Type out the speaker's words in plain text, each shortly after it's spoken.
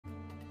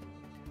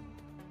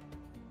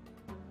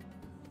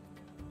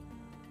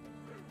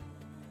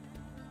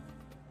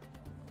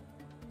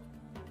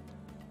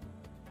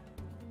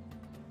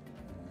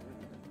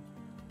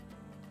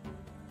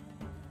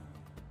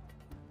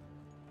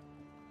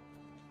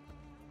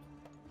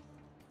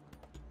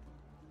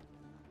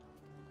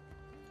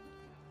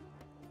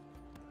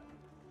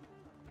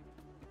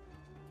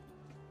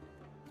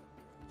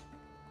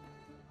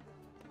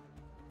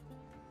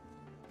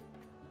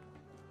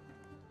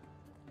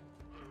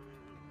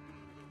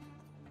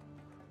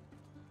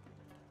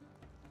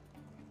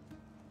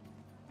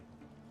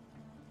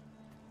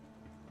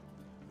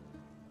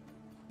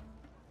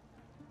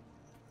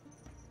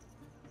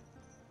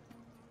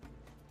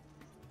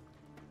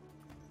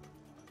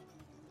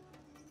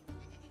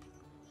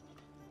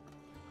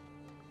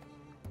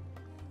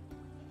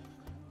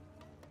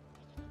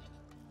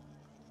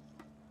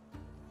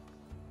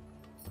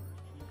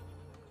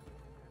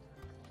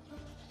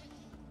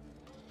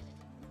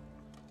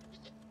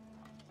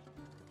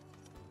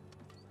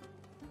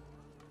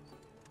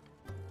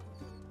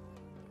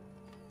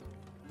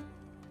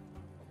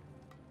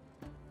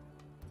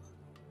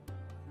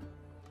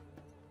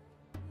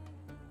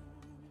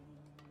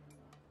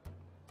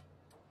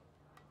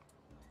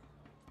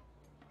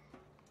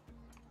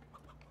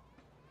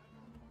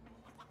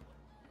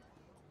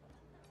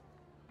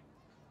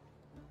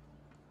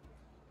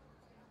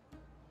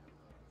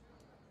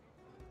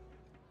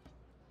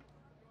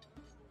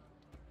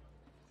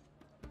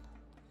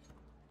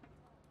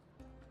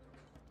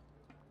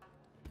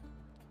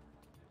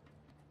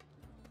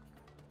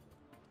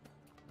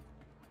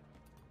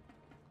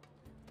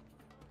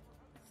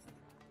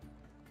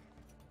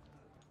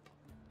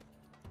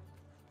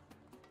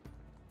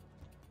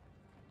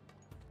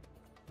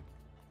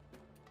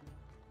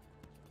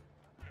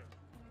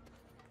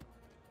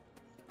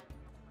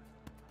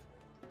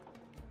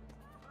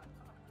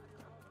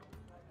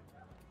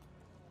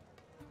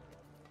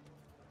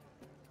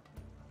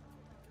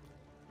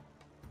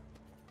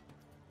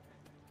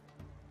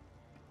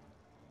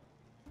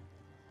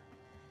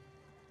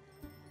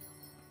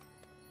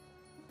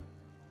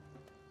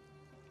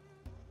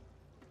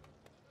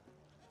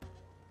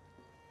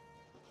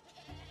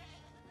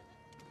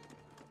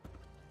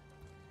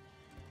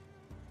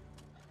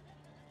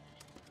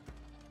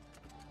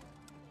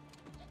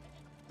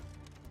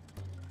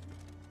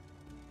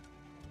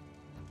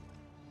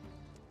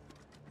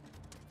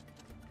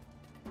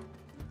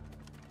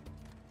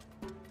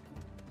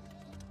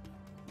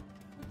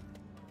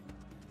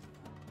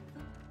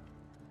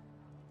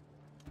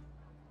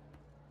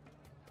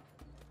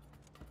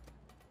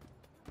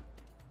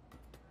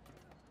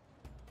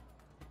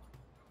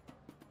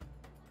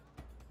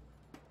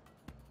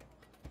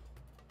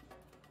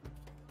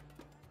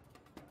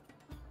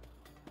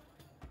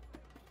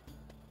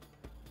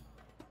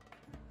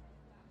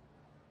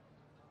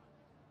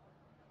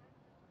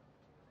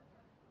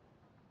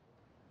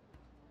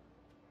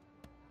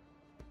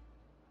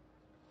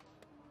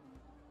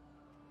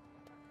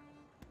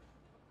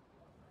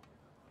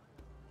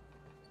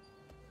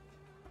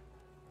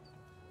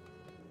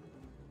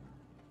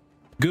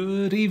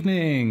Good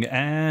evening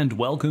and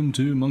welcome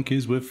to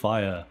Monkeys with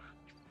Fire.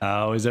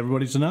 How is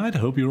everybody tonight?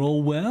 Hope you're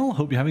all well.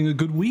 Hope you're having a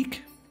good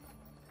week.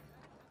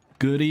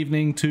 Good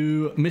evening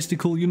to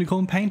Mystical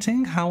Unicorn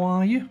Painting. How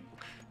are you?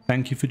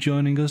 Thank you for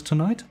joining us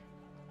tonight.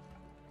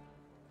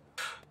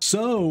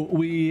 So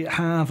we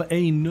have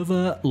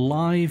another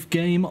live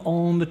game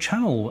on the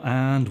channel,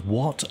 and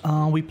what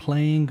are we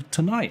playing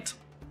tonight?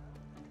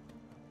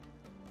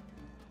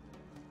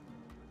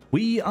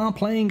 We are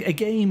playing a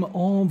game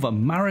of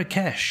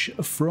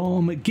Marrakech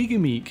from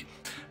Gigamic.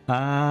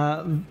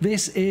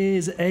 This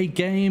is a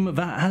game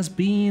that has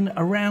been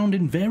around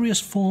in various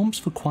forms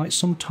for quite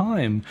some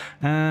time,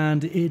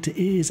 and it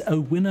is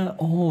a winner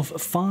of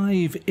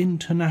 5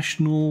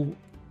 international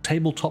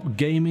tabletop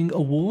gaming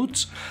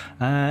awards.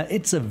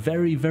 It's a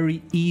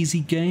very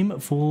easy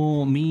game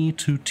for me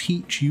to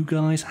teach you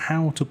guys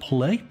how to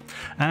play,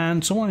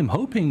 and so I'm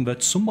hoping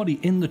that somebody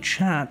in the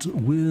chat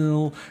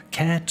will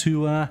care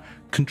to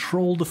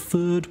control the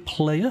third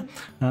player,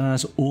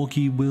 as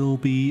Augie will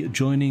be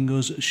joining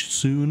us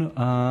soon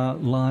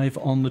live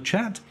on the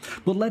chat.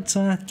 But let's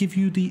give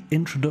you the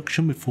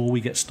introduction before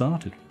we get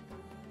started.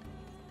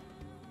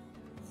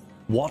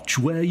 Watch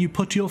where you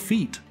put your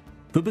feet.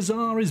 The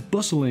bazaar is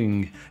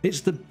bustling. It's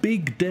the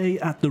big day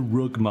at the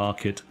rug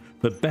market.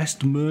 The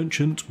best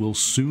merchant will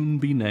soon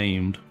be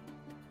named.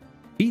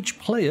 Each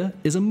player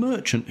is a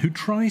merchant who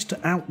tries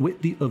to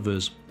outwit the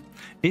others.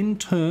 In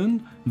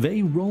turn,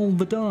 they roll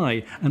the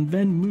die and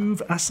then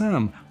move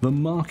Assam, the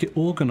market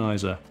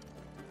organizer.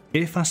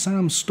 If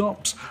Assam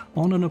stops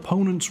on an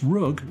opponent's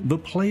rug, the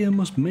player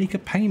must make a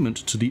payment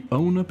to the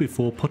owner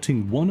before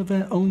putting one of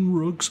their own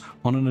rugs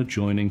on an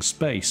adjoining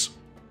space.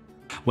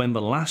 When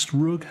the last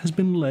rug has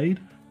been laid,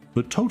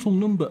 the total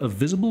number of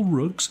visible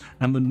rugs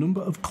and the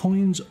number of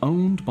coins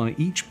owned by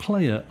each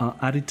player are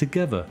added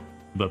together.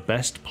 The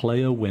best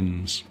player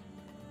wins.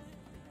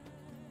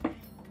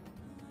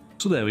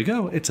 So there we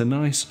go, it's a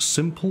nice,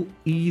 simple,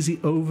 easy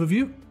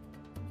overview.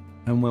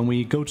 And when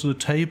we go to the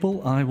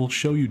table, I will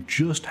show you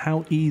just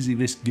how easy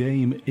this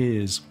game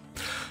is.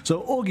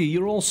 So Augie,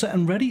 you're all set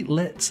and ready?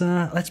 Let's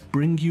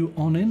bring you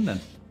on in then.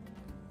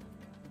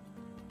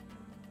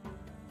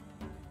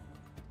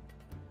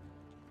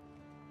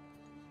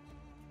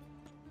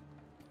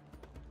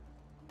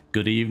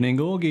 Good evening,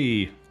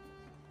 Augie.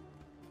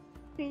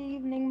 Good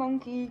evening,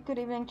 Monkey. Good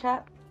evening,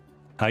 chat.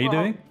 How you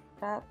doing?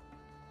 Chat.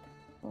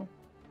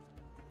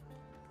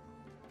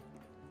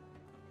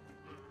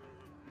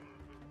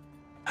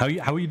 How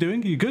are you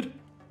doing? Are you good?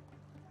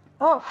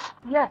 Oh,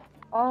 yeah.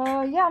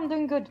 Yeah, I'm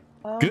doing good.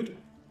 Good.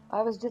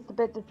 I was just a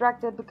bit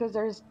distracted because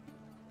there's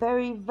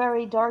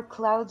very dark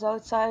clouds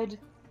outside,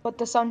 but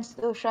the sun's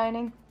still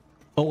shining.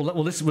 Oh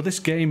well, this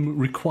game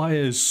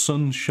requires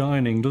sun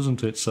shining,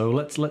 doesn't it? So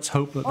let's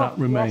hope that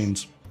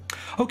remains.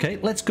 Yes. Okay,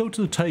 let's go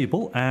to the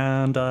table,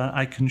 and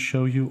I can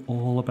show you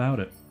all about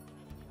it.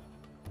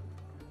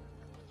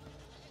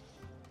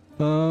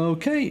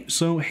 Okay,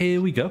 so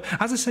here we go.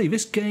 As I say,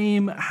 this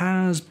game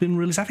has been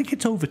released, I think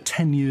it's over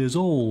 10 years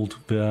old,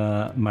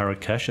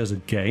 Marrakech as a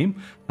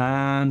game,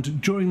 and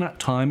during that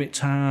time it's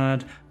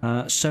had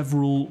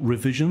several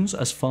revisions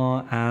as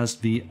far as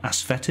the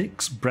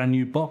aesthetics, brand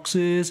new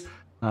boxes,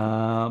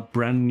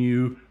 brand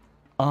new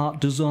art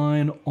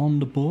design on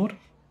the board.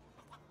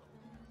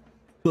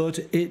 But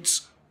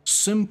its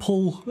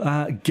simple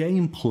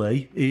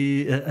gameplay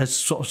has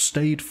sort of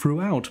stayed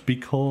throughout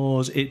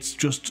because it's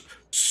just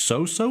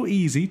so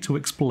easy to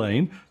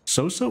explain,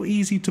 so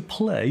easy to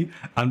play,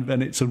 and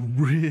then it's a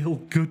real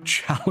good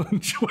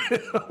challenge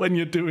when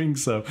you're doing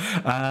so.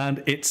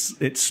 And it's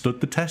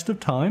stood the test of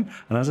time,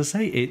 and as I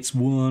say, it's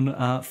won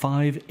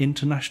 5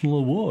 international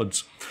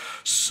awards.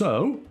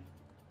 So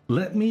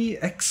let me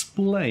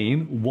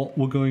explain what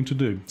we're going to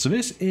do. So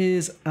this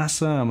is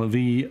Assam,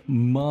 the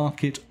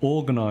market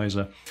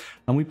organizer,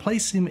 and we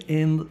place him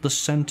in the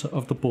center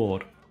of the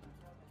board.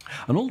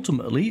 And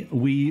ultimately,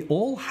 we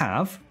all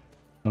have,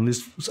 and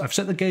I've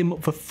set the game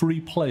up for 3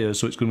 players,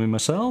 so it's going to be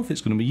myself, it's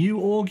going to be you,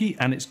 Augie,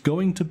 and it's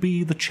going to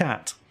be the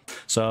chat.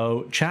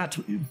 So chat,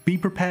 be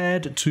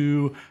prepared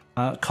to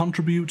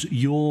contribute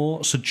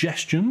your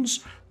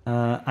suggestions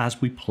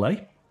as we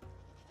play.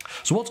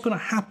 So what's going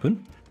to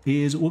happen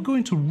is we're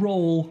going to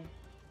roll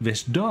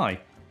this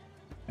die.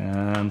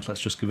 And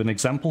let's just give an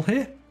example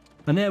here.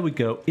 And there we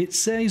go. It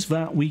says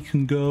that we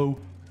can go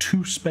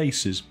 2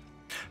 spaces.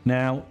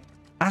 Now,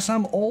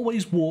 Assam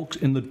always walks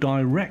in the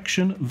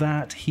direction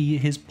that he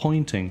is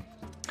pointing.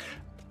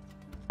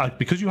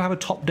 Because you have a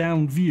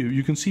top-down view,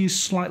 you can see he's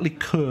slightly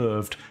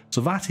curved. So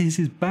that is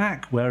his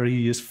back, where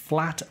he is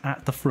flat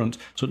at the front.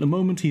 So at the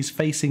moment, he's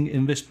facing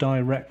in this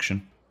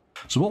direction.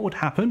 So what would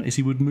happen is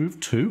he would move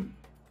 2,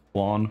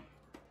 1,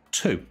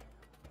 2.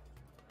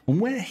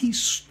 And where he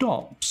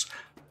stops,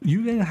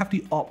 you then have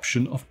the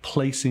option of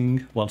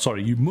placing, well,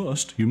 sorry, you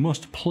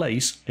must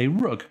place a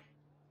rug.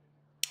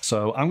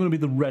 So I'm going to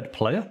be the red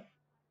player,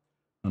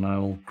 and I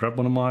will grab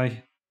one of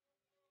my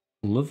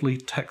lovely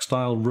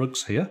textile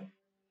rugs here.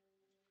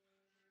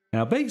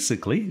 Now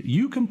basically,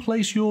 you can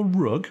place your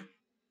rug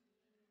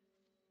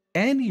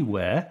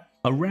anywhere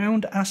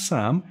around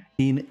Assam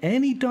in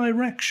any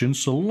direction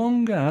so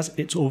long as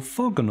it's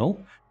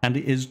orthogonal and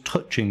it is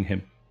touching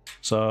him.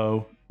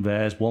 So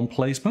there's one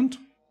placement.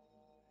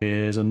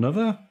 Here's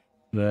another.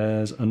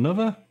 There's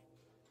another.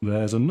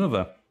 There's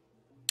another.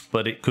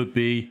 But it could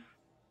be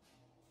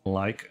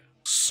like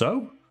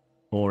so,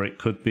 or it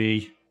could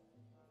be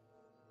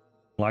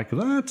like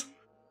that.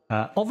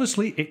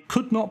 Obviously, it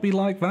could not be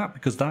like that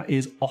because that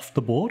is off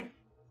the board.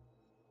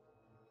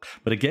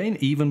 But again,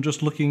 even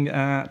just looking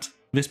at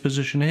this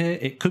position here,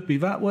 it could be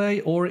that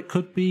way or it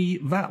could be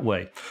that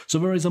way. So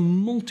there is a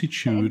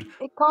multitude.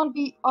 It can't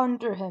be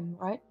under him,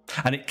 right?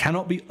 And it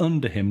cannot be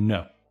under him,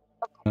 no.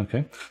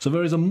 Okay, so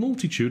there is a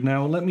multitude.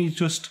 Now, let me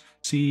just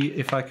see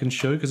if I can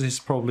show, because this is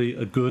probably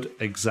a good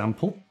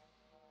example.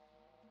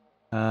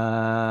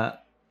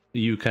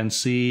 You can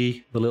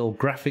see the little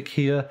graphic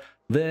here.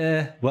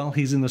 There, well,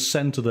 he's in the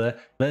center there.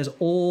 There's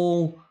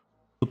all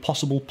the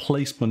possible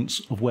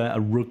placements of where a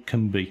rug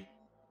can be.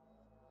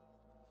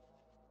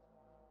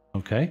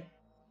 Okay.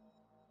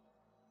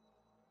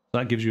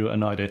 That gives you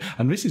an idea.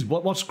 And this is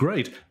what's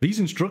great. These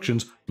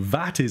instructions,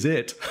 that is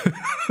it.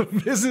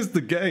 This is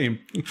the game.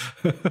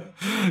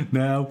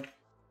 Now,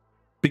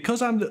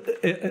 because I'm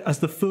as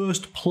the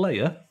first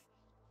player,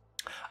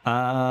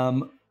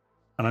 and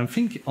I'm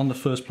thinking on the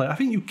first player, I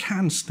think you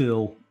can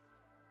still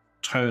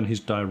turn his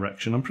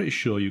direction. I'm pretty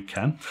sure you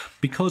can,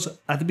 because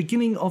at the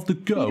beginning of the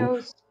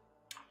go,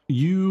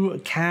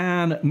 you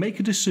can make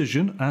a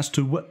decision as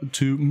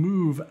to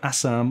move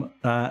Assam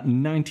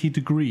 90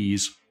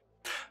 degrees.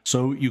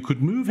 So you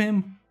could move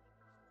him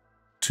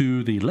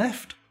to the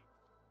left,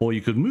 or you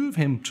could move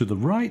him to the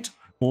right,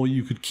 or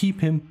you could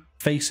keep him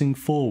facing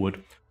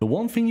forward. The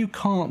one thing you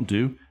can't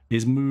do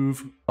is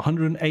move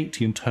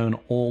 180 and turn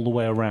all the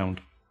way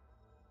around.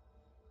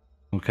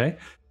 Okay?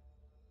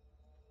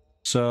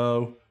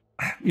 So,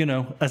 you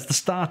know, as the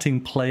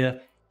starting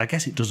player, I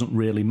guess it doesn't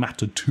really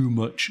matter too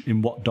much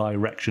in what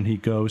direction he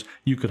goes.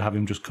 You could have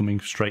him just coming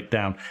straight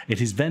down.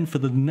 It is then for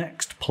the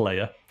next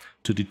player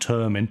to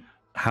determine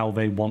how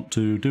they want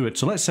to do it.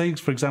 So let's say,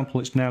 for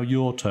example, it's now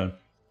your turn.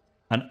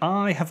 And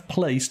I have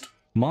placed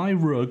my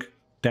rug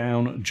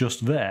down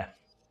just there.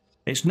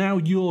 It's now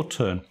your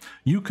turn.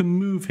 You can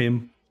move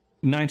him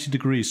 90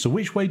 degrees. So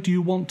which way do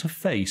you want to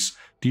face?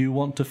 Do you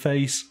want to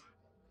face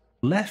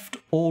left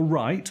or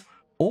right?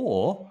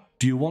 Or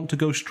do you want to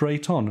go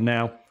straight on?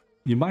 Now,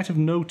 you might have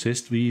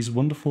noticed these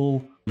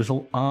wonderful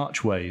little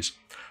archways.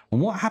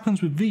 And what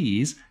happens with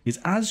these is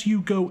as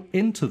you go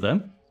into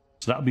them,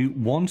 so that would be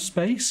one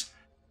space,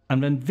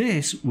 and then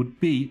this would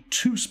be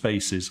two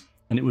spaces,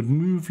 and it would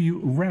move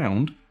you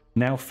around,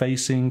 now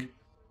facing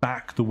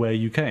back the way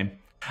you came.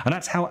 And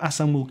that's how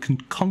Assam will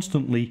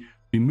constantly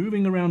be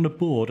moving around the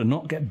board and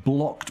not get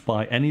blocked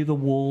by any of the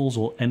walls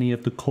or any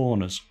of the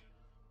corners.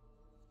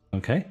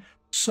 Okay,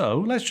 so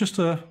let's just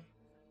have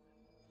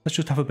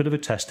a bit of a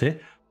test here.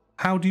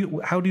 How do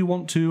you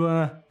want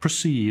to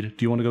proceed?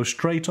 Do you want to go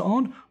straight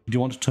on? Or do you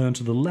want to turn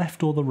to the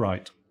left or the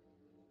right?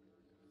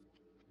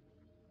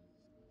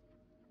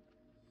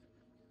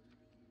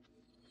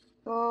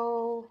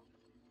 Go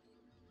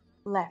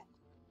left.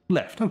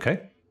 Left,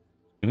 okay.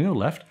 Gonna go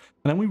left,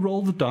 and then we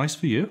roll the dice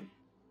for you,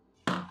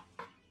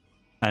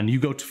 and you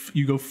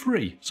go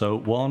free. So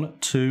 1,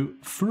 2,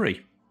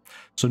 3.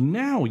 So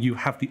now you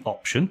have the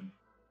option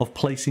of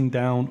placing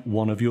down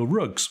one of your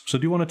rugs. So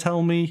do you want to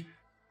tell me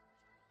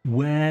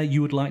where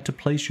you would like to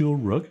place your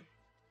rug?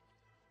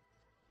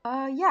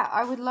 Yeah,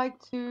 I would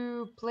like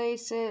to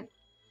place it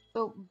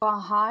so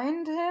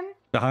behind him.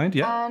 Behind,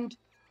 yeah. And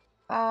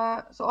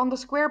so on the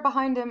square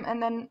behind him, and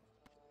then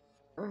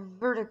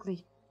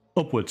vertically.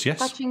 Upwards, yes.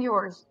 Touching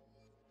yours.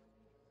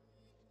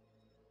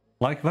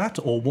 Like that,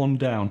 or one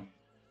down?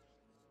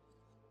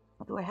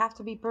 Do I have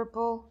to be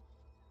purple?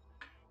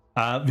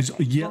 There's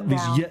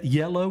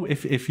yellow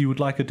if you would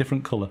like a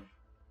different colour.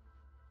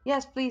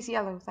 Yes, please,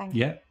 yellow, thank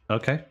you. Yeah,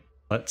 okay.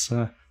 Let's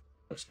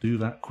do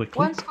that quickly.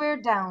 One square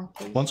down,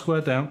 please. One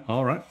square down,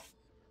 all right.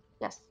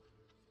 Yes.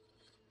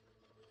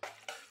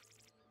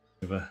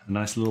 We have a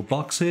nice little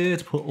box here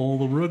to put all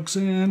the rugs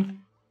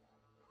in.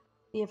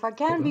 If I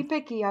can be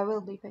picky, I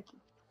will be picky.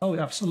 Oh,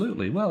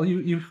 absolutely. Well,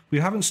 we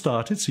haven't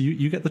started, so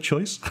you get the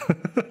choice.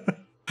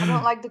 I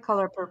don't like the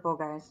color purple,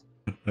 guys.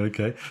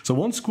 Okay, so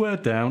one square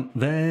down,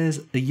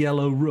 there's a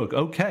yellow rug.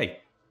 Okay,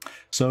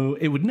 so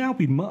it would now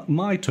be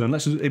my turn.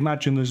 Let's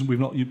imagine we're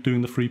not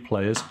doing the 3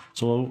 players.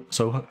 So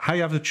I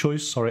have the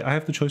choice. Sorry, I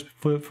have the choice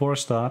before I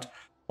start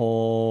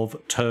of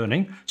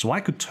turning. So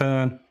I could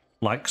turn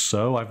like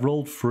so. I've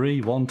rolled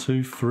 3, 1,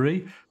 2,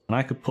 3, and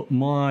I could put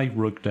my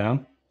rug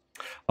down.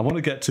 I want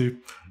to get to.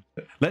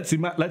 Let's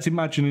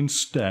imagine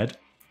instead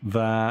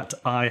that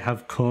I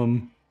have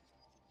come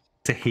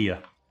to here.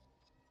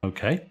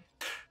 Okay.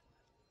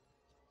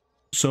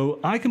 So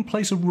I can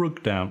place a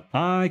rug down.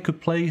 I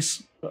could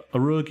place a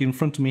rug in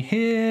front of me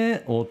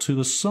here or to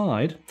the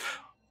side.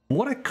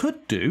 What I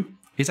could do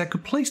is I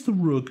could place the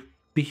rug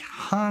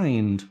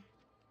behind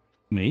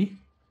me,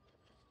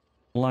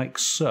 like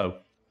so.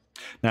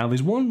 Now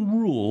there's one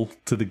rule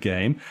to the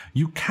game.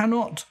 You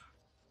cannot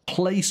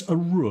place a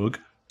rug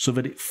so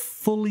that it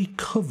fully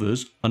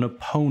covers an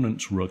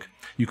opponent's rug.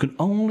 You can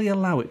only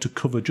allow it to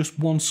cover just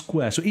one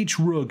square. So each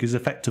rug is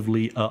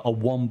effectively a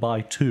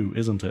 1x2,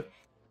 isn't it?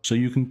 So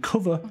you can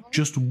cover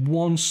just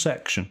one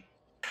section.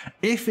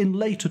 If in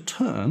later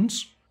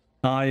turns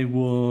I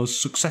was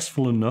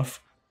successful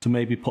enough to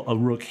maybe put a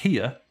rug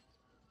here,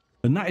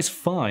 then that is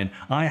fine.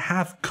 I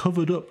have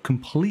covered up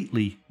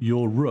completely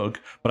your rug,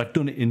 but I've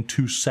done it in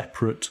 2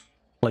 separate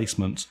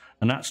placements,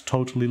 and that's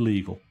totally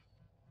legal.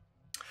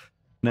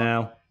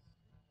 Now,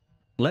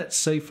 let's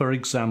say, for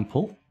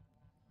example,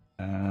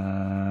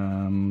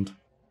 and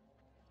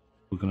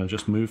we're going to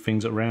just move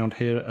things around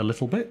here a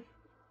little bit.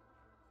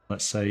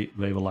 Let's say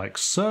they were like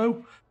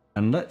so,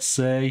 and let's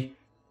say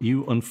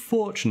you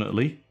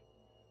unfortunately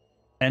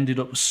ended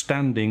up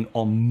standing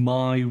on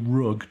my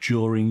rug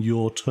during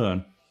your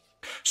turn.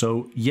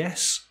 So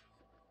yes,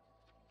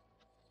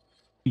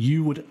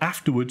 you would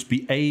afterwards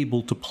be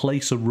able to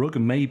place a rug,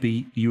 and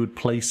maybe you would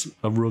place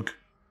a rug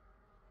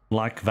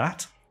like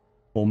that,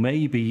 or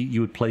maybe you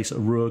would place a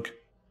rug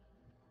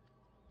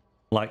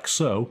like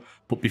so,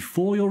 but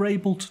before you're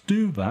able to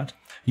do that,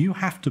 you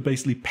have to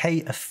basically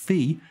pay a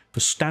fee for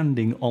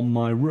standing on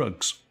my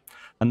rugs.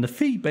 And the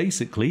fee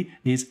basically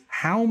is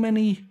how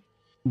many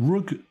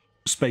rug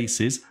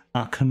spaces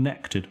are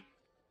connected.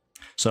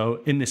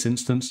 So in this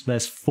instance,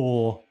 there's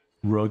 4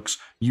 rugs.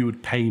 You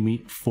would pay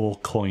me 4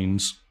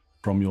 coins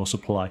from your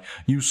supply.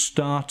 You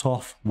start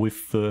off with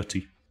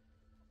 30.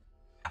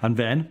 And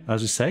then,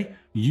 as I say,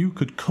 you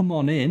could come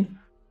on in,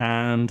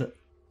 and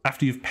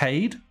after you've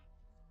paid,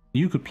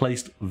 you could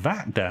place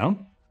that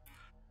down.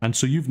 And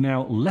so you've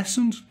now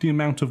lessened the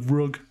amount of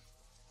rug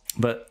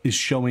that is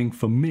showing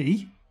for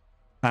me,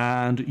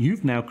 and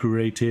you've now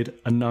created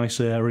a nice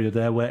area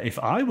there where if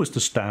I was to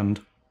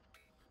stand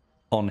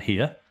on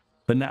here,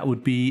 then that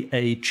would be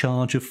a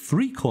charge of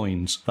 3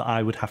 coins that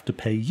I would have to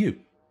pay you.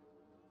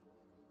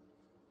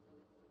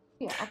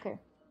 Yeah, okay.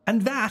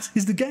 And that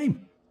is the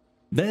game.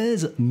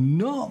 There's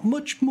not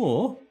much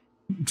more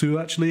to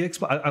actually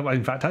explain.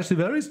 In fact, actually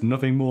there is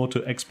nothing more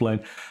to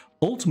explain.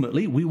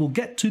 Ultimately, we will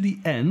get to the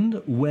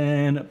end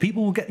when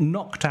people will get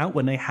knocked out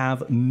when they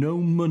have no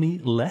money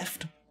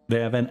left.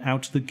 They are then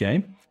out of the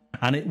game.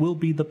 And it will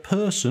be the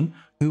person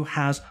who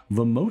has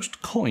the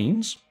most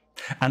coins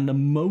and the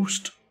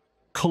most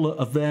colour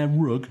of their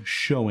rug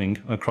showing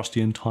across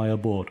the entire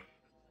board.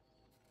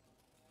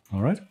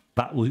 Alright,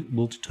 that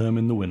will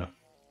determine the winner.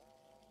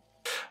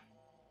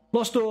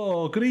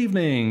 Lostor, good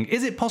evening.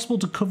 Is it possible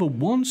to cover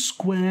 1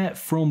 square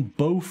from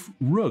both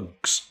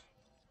rugs?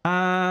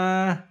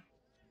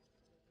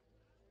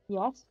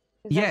 Yes.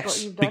 Is that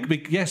what you've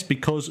done? Yes,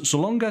 because so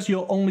long as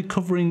you're only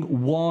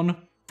covering 1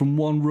 from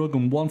one rug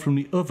and 1 from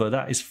the other,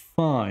 that is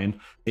fine.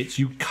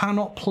 You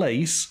cannot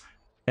place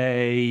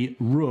a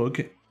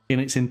rug in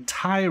its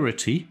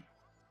entirety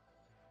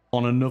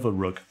on another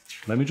rug.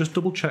 Let me just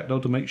double check though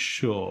to make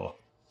sure.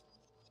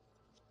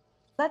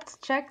 Let's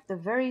check the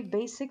very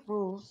basic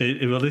rules.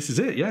 Well, this is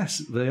it, yes.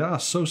 They are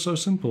so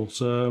simple.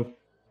 So,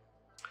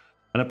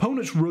 an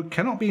opponent's rug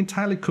cannot be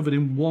entirely covered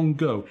in one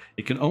go.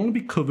 It can only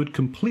be covered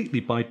completely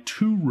by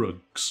 2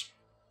 rugs.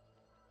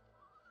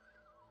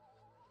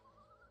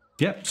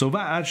 Yep, so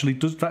that actually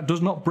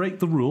does not break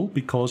the rule,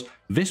 because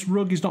this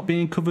rug is not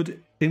being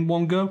covered in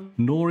one go,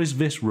 nor is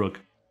this rug.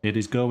 It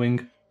is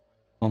going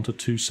onto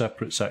 2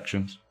 separate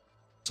sections.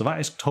 So that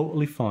is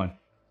totally fine.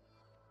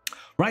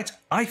 Right,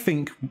 I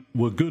think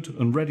we're good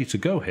and ready to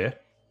go here.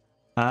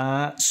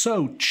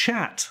 So,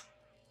 chat.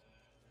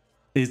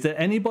 Is there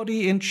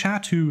anybody in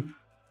chat who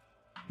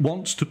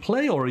wants to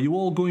play, or are you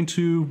all going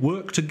to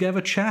work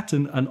together, chat,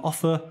 and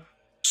offer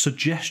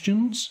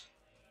suggestions?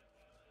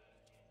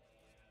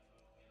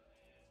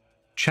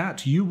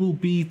 Chat, you will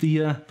be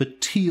the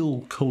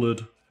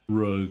teal-coloured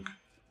rug.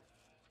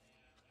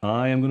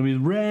 I am going to be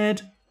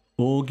red.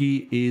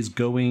 Augie is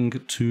going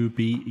to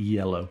be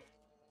yellow.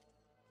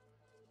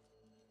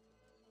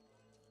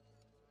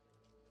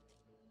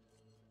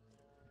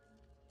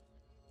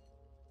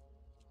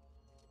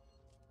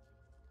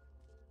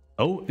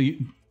 Oh,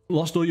 you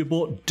lost all your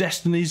bought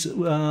destinies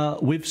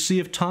with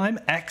Sea of Time.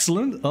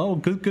 Excellent. Oh,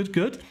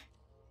 good.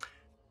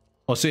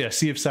 Oh, so yeah,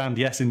 Sea of Sand.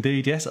 Yes,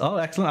 indeed. Yes. Oh,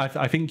 excellent.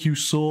 I think you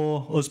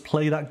saw us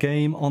play that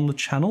game on the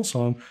channel,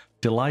 so I'm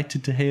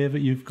delighted to hear that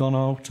you've gone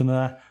out and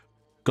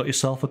got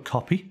yourself a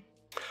copy.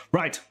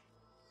 Right.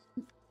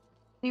 Do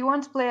you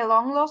want to play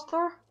along,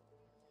 Lostor?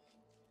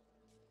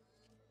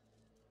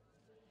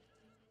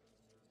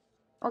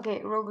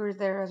 Okay, Roger's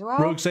there as well.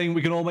 Rogue saying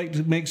we can all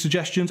make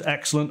suggestions.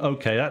 Excellent.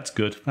 Okay, that's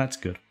good. That's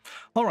good.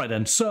 All right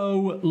then.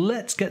 So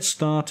let's get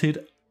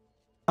started.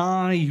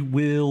 I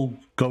will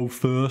go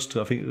first.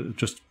 I think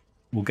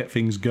we'll get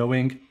things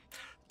going.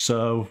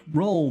 So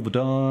roll the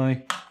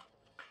die.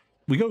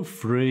 We go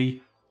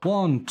 3.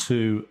 1,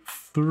 2,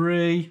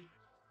 3.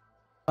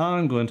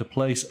 I'm going to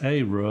place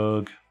a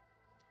rug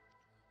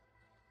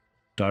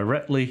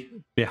directly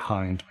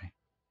behind me.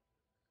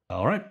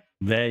 All right.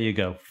 There you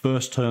go.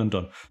 First turn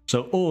done.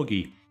 So,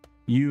 Augie,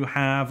 you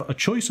have a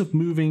choice of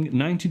moving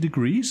 90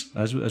 degrees,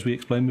 as we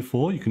explained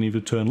before. You can either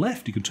turn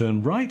left, you can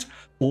turn right,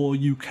 or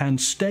you can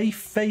stay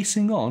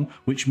facing on,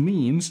 which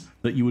means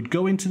that you would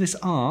go into this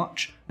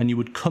arch and you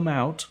would come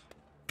out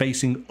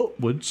facing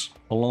upwards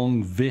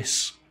along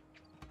this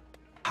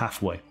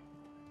pathway.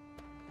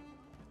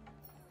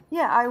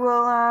 Yeah, I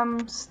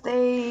will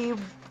stay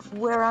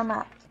where I'm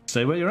at.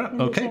 Stay where you're at,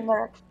 okay.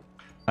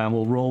 And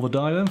we'll roll the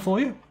die then for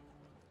you.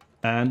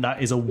 And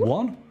that is a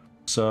 1.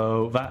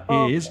 So that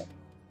is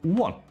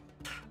 1.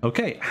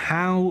 Okay,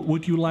 how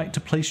would you like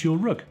to place your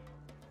rug?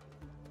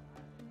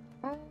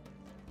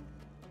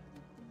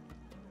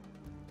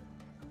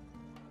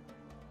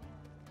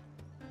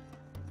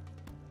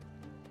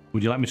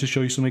 Would you like me to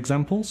show you some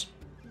examples?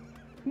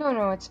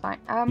 No, it's fine.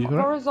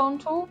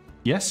 Horizontal?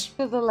 Yes.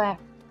 To the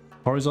left.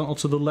 Horizontal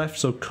to the left,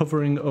 so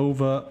covering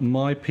over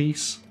my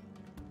piece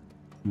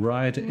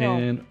right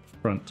in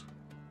front.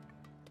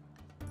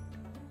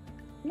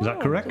 Is that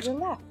correct? To the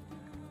left.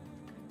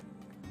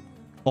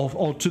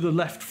 Or to the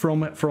left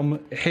from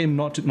him,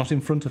 not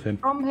in front of him.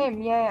 From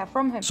him, yeah,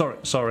 from him.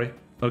 Sorry.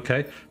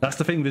 Okay, that's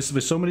the thing.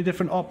 There's so many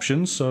different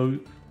options. So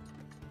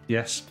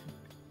yes,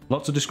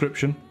 lots of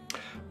description.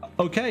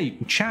 Okay,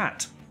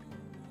 chat.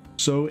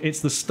 So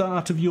it's the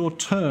start of your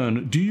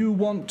turn. Do you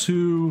want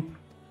to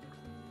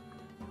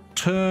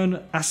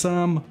turn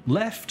Assam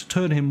left,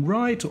 turn him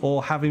right,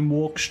 or have him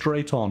walk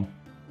straight on?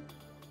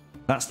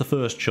 That's the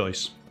first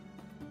choice.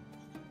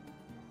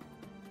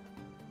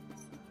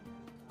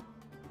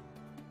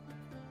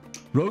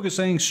 Rogue is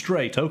saying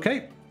straight.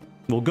 Okay,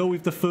 we'll go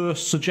with the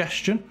first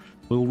suggestion.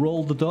 We'll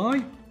roll the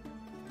die.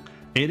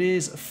 It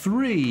is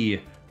 3.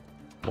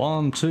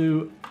 1,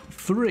 2,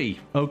 3.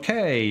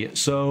 Okay,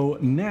 so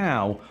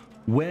now,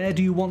 where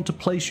do you want to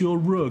place your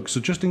rug? So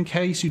just in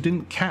case you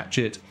didn't catch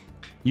it,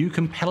 you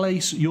can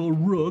place your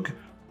rug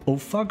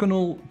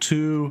orthogonal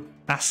to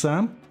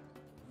Assam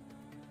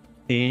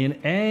in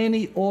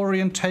any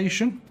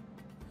orientation.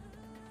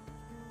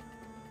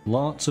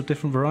 Lots of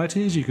different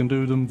varieties. You can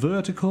do them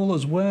vertical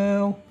as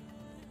well,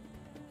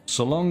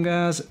 so long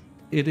as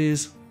it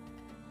is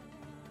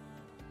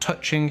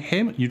touching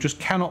him. You just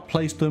cannot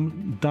place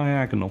them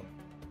diagonal.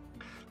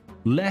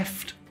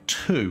 Left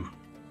 2.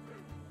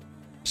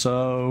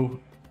 So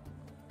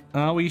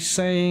are we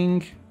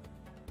saying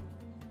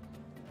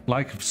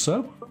like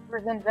so? We're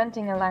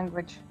inventing a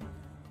language.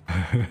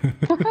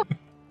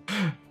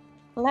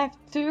 Left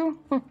 2.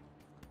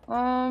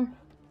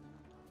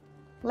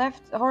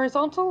 Left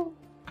horizontal.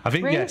 I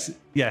think 3?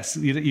 yes.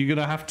 You're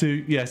gonna have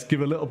to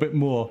give a little bit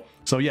more.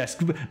 So yes,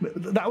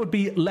 that would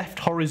be left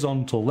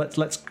horizontal.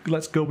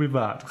 Let's go with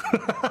that,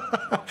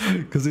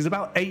 because there's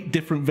about 8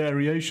 different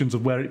variations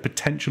of where it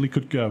potentially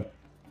could go.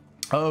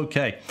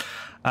 Okay.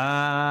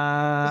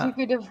 You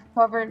could have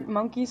covered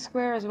monkey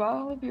square as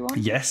well if you want.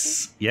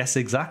 Yes,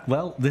 exactly.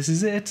 Well, this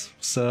is it.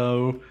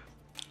 So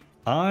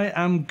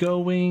I'm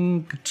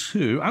going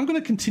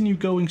to continue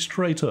going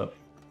straight up.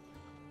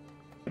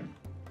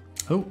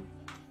 Oh,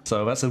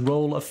 so that's a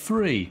roll of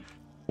 3.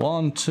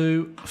 1,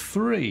 2,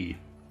 3.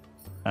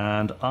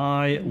 And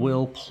I'm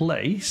going to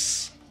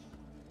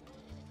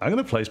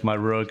place my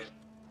rug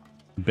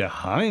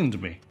behind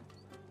me.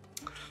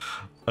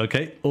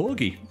 Okay,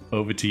 Augie,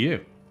 over to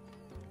you.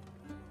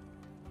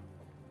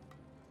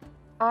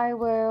 I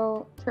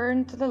will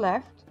turn to the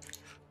left.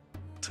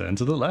 Turn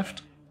to the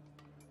left.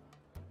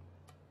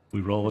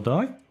 We roll a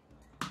die.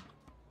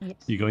 Yes.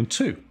 You're going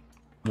 2.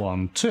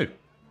 1, 2.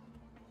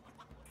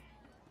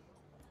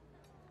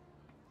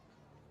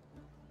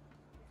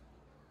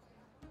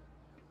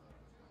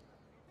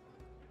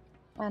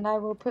 And I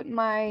will put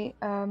my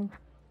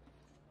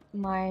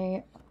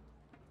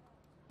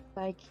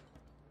like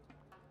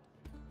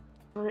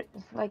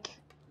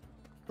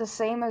the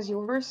same as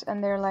yours,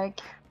 and they're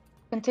like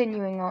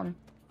continuing on.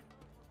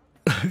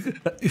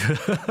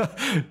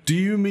 Do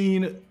you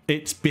mean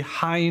it's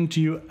behind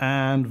you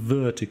and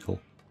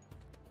vertical?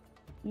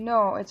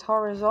 No, it's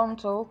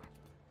horizontal,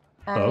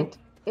 and it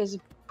is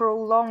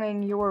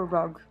prolonging your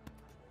rug.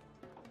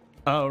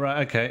 Oh,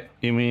 right, okay.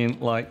 You mean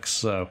like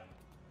so?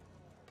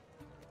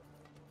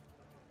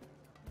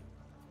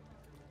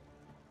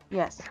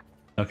 Yes.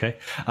 Okay.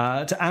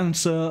 To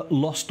answer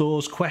Lost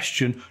Door's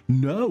question,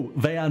 no,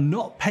 they are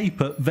not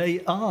paper.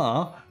 They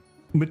are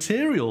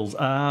materials.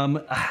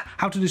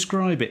 How to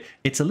describe it?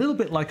 It's a little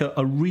bit like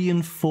a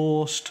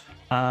reinforced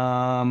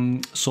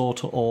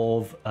sort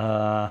of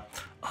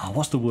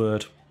what's the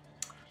word?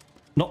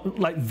 Not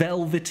like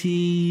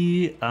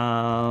velvety.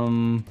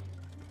 I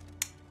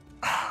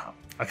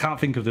can't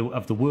think of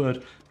the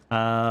word.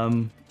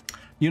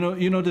 You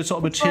know the sort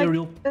of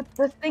material. Like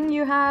the thing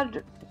you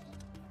had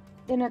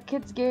in a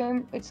kid's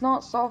game. It's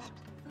not soft.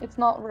 It's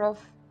not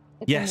rough.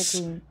 It's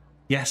in between.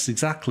 Yes,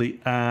 exactly,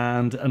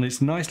 and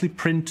it's nicely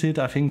printed,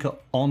 I think,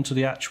 onto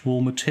the actual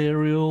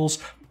materials.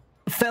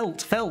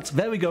 Felt.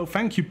 There we go.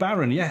 Thank you,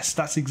 Baron. Yes,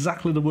 that's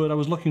exactly the word I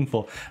was looking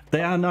for.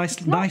 They are nice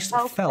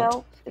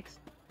felt. It's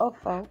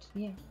felt.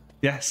 Yeah.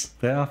 Yes,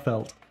 they are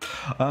felt.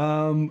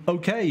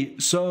 Okay,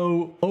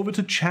 so over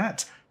to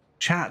chat.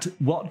 Chat,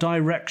 what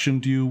direction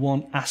do you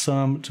want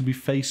Assam to be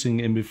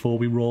facing in before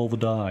we roll the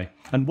die?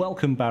 And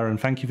welcome, Baron.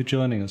 Thank you for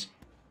joining us.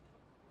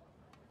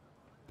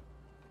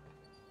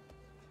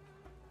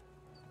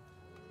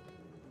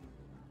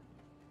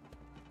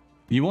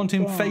 You want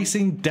him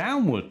facing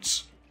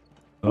downwards?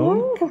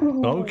 Oh,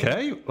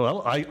 okay.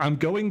 Well, I'm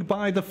going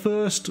by the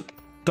first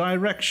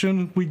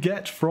direction we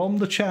get from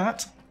the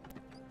chat.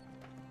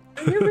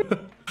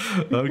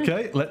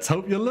 Okay, let's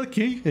hope you're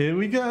lucky. Here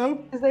we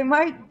go. They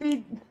might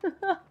be.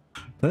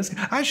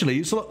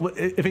 Actually, so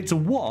if it's a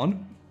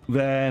 1,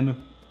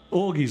 then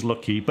Augie's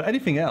lucky, but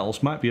anything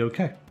else might be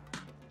okay.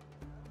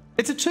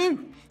 It's a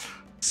 2.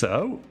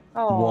 So,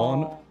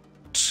 1,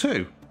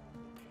 2.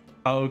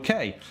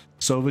 Okay,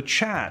 so the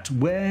chat,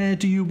 where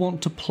do you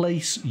want to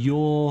place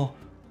your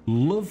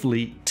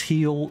lovely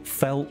teal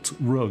felt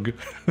rug?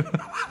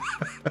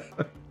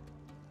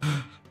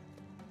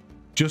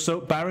 Just so,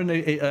 Baron,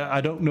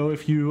 I don't know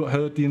if you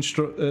heard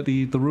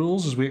the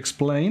rules as we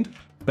explained.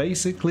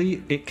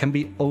 Basically, it can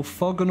be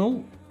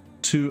orthogonal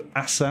to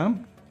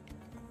Assam.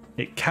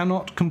 It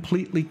cannot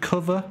completely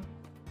cover.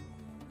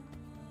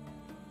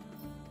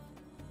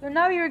 So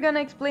now you're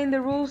gonna explain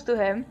the rules to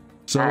him,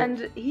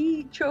 and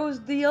he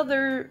chose the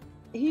other.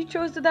 He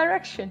chose the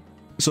direction.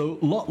 So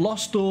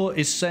Lost Door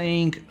is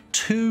saying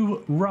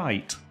to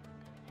right.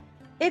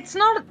 It's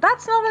not.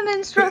 That's not an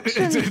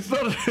instruction. It's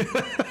not.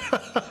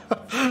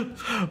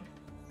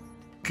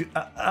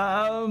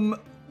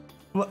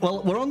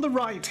 Well, we're on the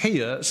right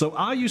here. So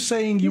are you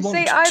saying you want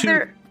say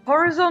either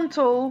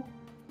horizontal,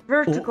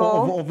 vertical,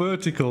 or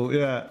vertical?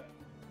 Yeah.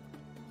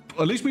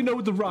 At least we know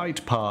the right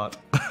part.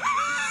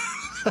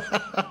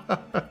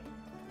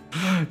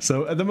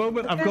 So at the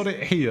moment, I've got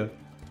it here.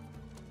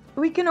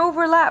 We can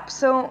overlap.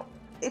 So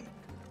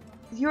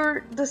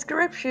your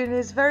description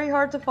is very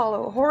hard to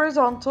follow.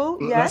 Horizontal,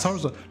 yes. That's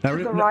horizontal. Now,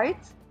 to the right.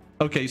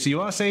 Okay, so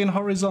you are saying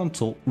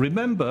horizontal.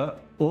 Remember,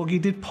 Augie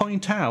did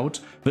point out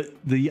that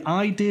the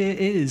idea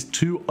is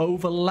to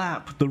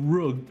overlap the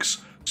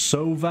rugs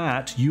so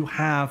that you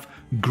have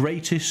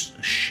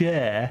greatest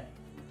share.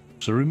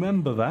 So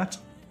remember that.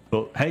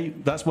 But hey,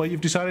 that's where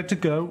you've decided to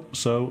go,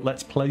 so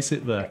let's place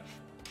it there.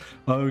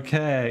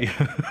 Okay.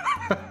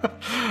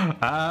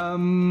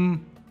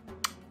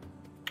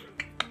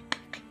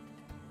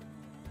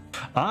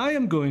 I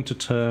am going to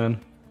turn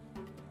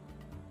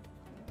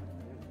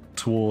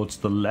towards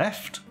the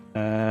left,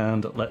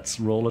 and let's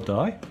roll a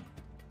die.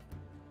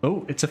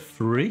 Oh, it's a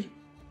 3.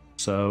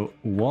 So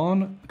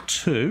 1,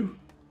 2,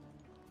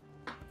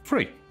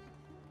 3.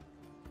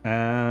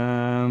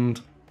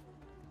 And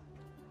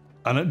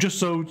just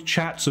so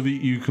chat, so that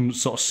you can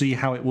sort of see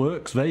how it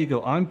works. There you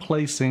go. I'm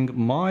placing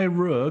my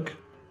rug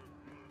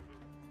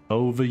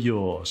over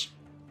yours.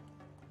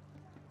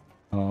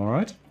 All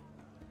right.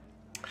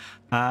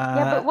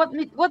 Yeah,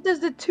 but what does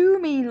the 2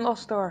 mean,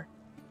 Lost Door?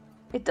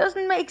 It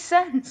doesn't make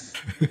sense.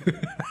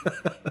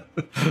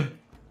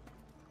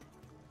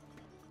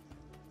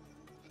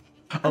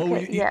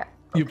 Yeah.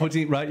 You're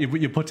putting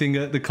You're putting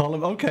the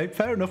column. Okay,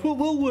 fair enough.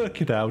 We'll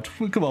work it out.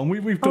 Come on,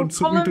 we've done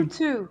column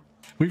 2.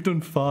 We've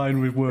done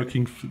fine with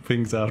working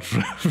things out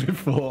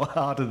before.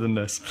 Harder than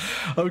this.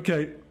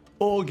 Okay,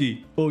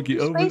 Augie, over to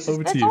you.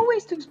 It's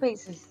always 2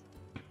 spaces.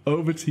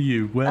 Over to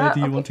you. Where do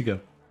you want to go?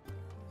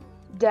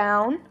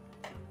 Down.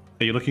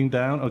 Are you looking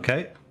down?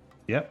 Okay.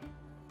 Yep.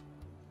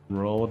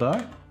 Roll a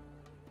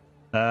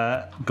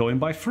die. Going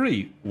by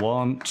 3.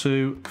 1,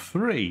 2,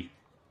 3.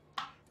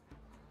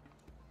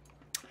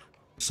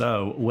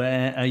 So,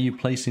 where are you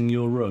placing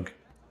your rug?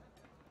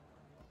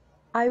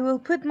 I will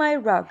put my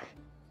rug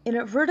in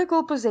a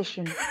vertical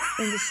position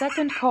in the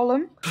second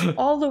column,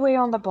 all the way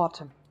on the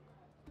bottom.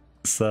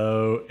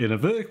 So, in a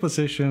vertical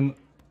position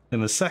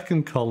in the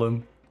second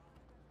column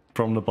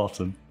from the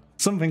bottom.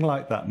 Something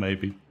like that,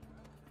 maybe.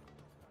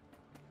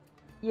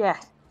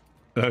 Yes.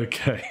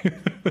 Okay.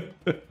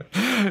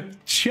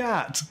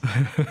 Chat.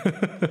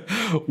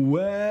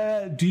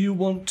 Where do you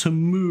want to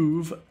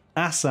move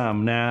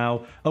Assam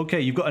now? Okay,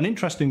 you've got an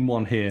interesting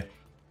one here.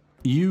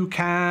 You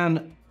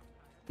can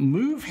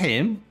move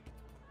him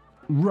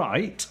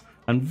right,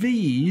 and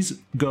these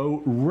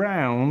go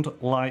round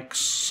like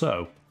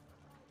so.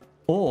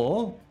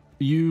 Or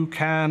you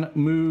can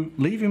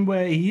leave him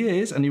where he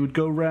is, and he would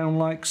go round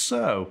like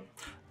so.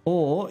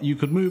 Or you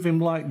could move him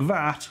like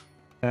that,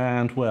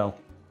 and well,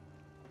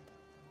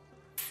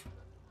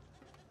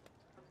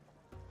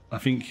 I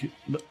think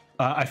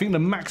the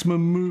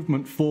maximum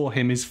movement for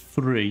him is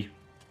 3.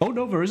 Oh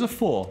no, there is a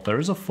 4. There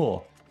is a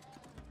 4.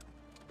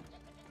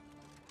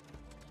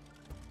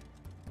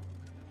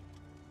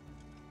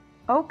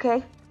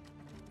 Okay.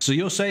 So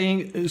you're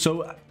saying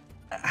so?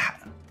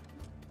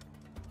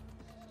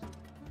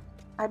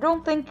 I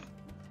don't think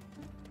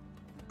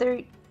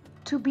they're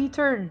to be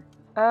turned.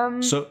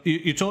 So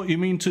you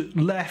mean to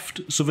left,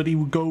 so that he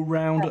would go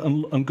round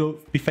and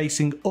be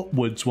facing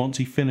upwards once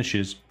he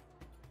finishes.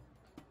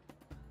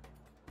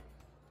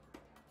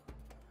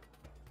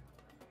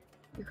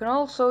 You can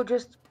also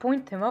just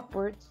point him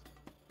upwards.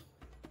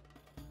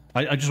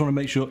 I just want to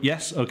make sure.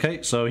 Yes,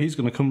 okay, so he's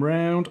going to come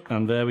round,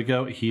 and there we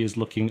go. He is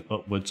looking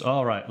upwards.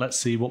 All right, let's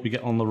see what we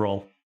get on the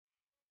roll.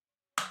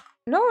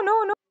 No.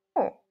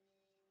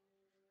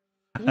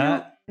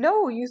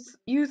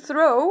 You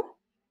throw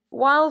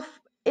while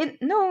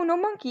no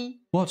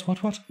monkey. What?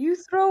 You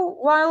throw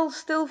while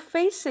still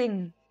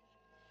facing.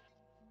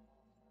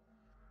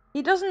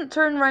 He doesn't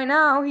turn right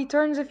now. He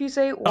turns if you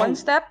say one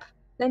step,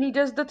 then he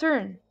does the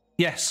turn.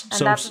 Yes.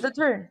 And that's the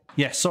turn.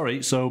 Yes,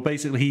 sorry. So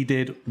basically he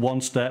did one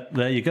step.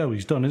 There you go.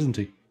 He's done, isn't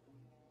he?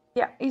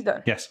 Yeah, he's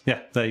done. Yes.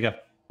 Yeah, there you go.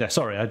 Yeah,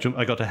 sorry. I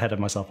got ahead of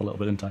myself a little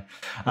bit, didn't I?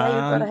 Yeah,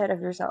 you got ahead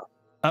of yourself.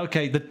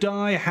 Okay, the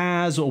die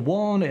has a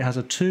 1, it has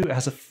a 2, it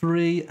has a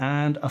 3,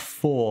 and a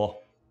 4.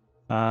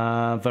 There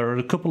are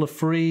a couple of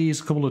 3s,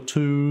 a couple of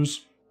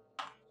 2s.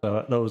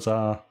 So those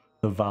are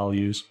the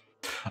values.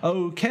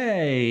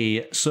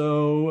 Okay,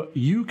 so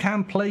you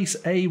can place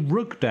a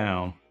rug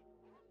down.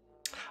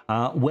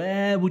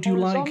 Where would you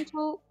like?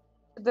 Horizontal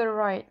to the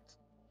right.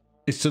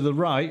 It's to the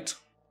right.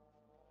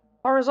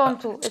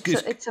 Horizontal.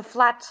 It's a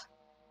flat.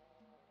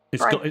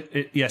 It's right.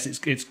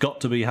 It's got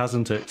to be,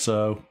 hasn't it?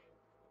 So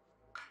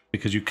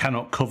because you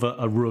cannot cover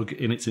a rug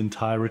in its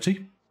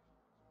entirety.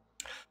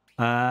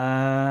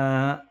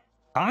 I'm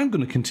going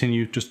to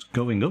continue just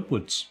going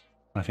upwards.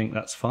 I think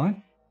that's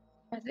fine.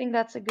 I think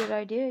that's a good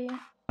idea, yeah.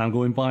 I'm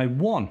going by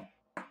 1.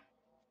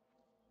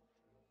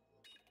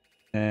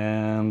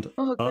 And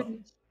oh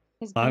goodness,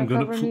 he's going to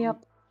cover me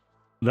up.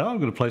 No, I'm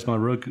going to place my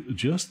rug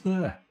just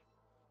there.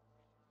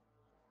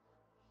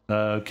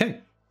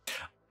 Okay.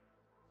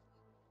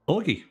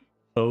 Augie,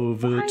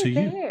 over to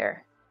you.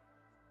 There.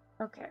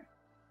 Okay.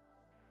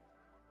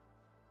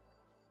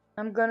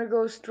 I'm going to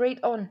go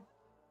straight on.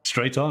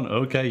 Straight on.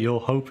 Okay,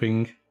 you're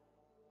hoping.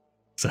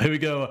 So here we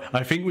go.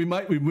 I think we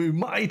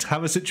might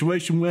have a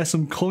situation where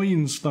some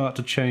coins start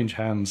to change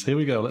hands. Here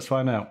we go. Let's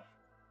find out.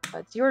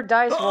 That's your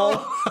dice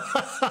roll.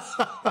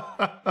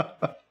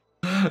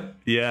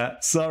 Yeah,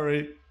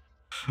 sorry.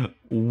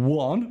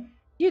 1.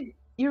 You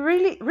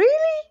really?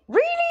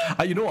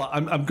 You know what?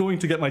 I'm going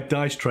to get my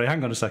dice tray.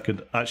 Hang on a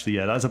second. Actually,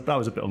 yeah, that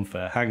was a bit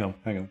unfair. Hang on.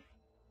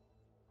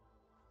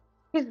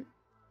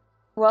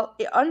 Well,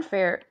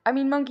 unfair. I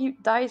mean, monkey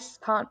dice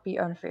can't be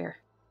unfair.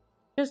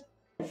 Just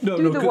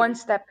do the one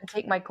step and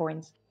take my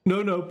coins.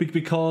 No,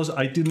 because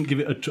I didn't give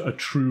it a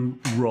true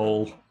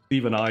roll.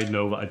 Even I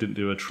know that I didn't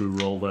do a true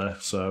roll there.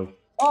 So.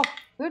 Oh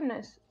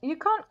goodness! You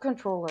can't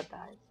control a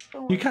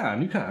dice. You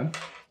can.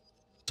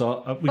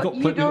 So we got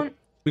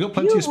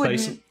plenty of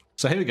space.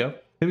 So here we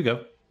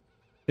go.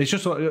 It's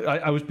just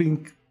I was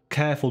being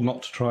careful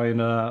not to try and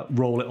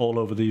roll it all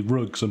over the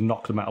rugs and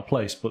knock them out of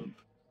place, but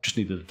just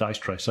needed a dice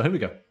tray. So here we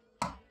go.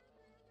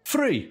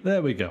 3.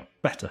 There we go.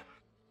 Better.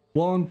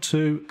 1,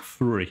 2,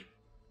 3.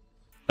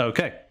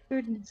 Okay.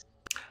 Goodness.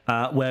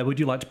 Where would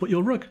you like to put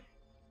your rug?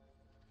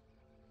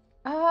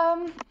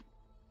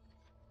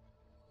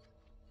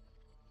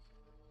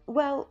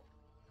 Well.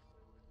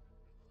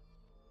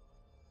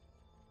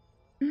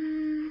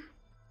 Ooh,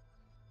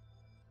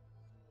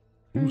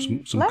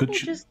 some Let good me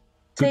just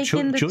take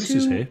in the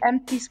choices 2 here.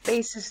 empty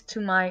spaces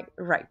to my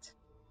right.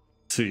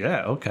 So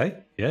yeah, okay.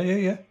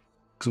 Yeah.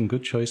 Some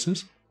good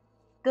choices.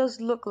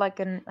 Does look like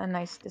a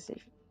nice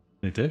decision.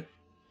 They do.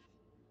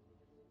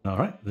 All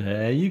right,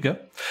 there you go.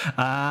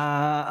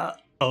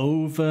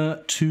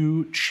 Over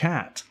to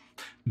chat.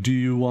 Do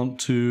you want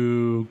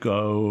to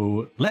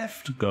go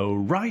left, go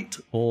right,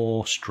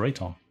 or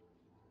straight on?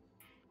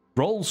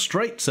 Roll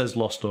straight, says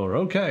Lostor.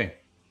 Okay.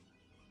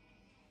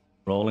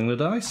 Rolling the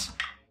dice.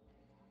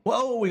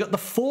 Whoa, we got the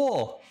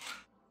 4.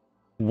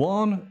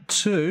 1,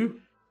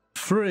 2,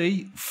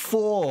 3,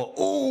 4.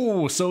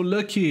 Oh, so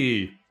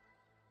lucky.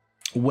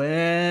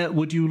 Where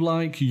would you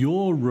like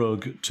your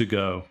rug to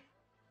go?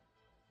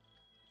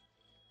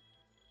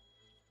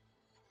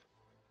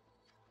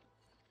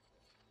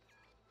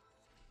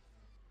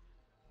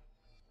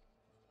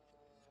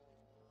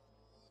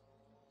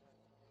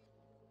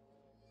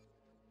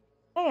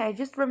 Hey, I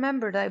just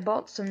remembered I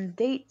bought some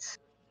dates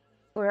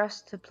for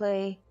us to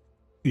play.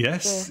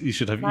 Yes, you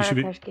should have.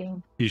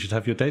 Game. You should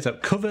have your dates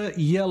out. Cover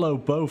yellow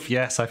both.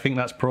 Yes, I think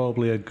that's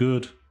probably a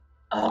good.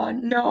 Oh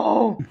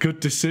no! Good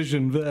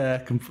decision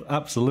there.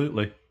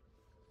 Absolutely.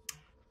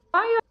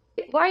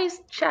 Why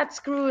is chat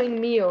screwing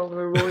me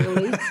over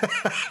royally?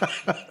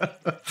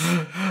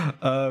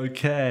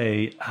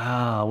 Okay.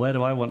 Where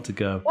do I want to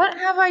go? What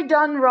have I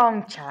done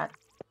wrong, chat?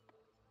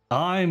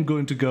 I'm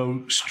going to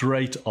go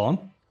straight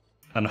on,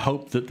 and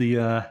hope that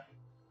the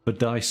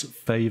dice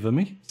favour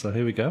me. So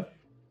here we go.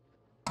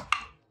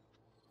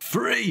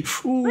 3.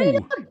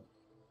 Ooh.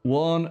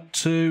 1,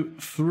 2,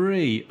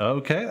 3.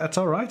 Okay, that's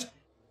all right.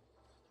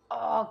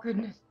 Oh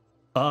goodness.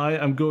 I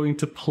am going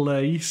to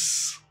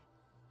place.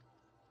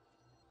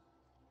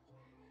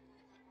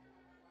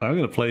 I'm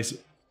going to place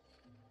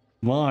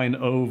mine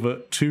over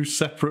 2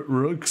 separate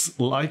rugs,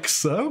 like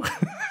so.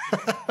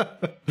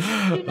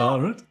 All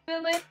right. Fill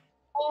in the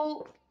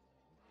whole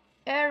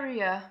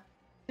area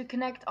to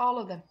connect all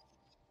of them.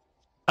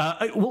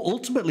 Well,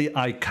 ultimately,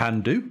 I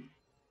can do,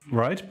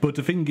 right? But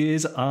the thing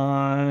is,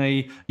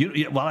 I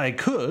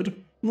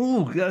could,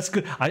 Ooh, that's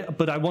good.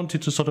 But I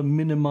wanted to sort of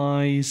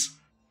minimise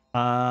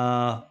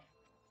my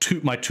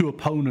two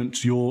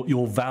opponents,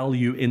 your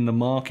value in the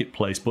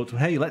marketplace. But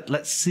hey,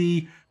 let's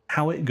see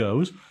how it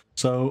goes.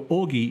 So,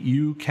 Augie,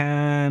 you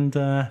can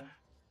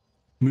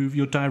move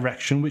your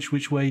direction.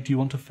 Which way do you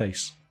want to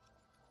face?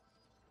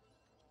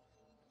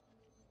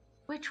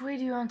 Which way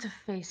do you want to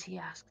face, he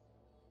asked.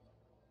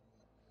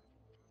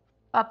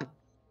 Up.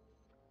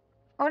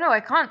 Oh no,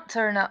 I can't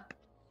turn up.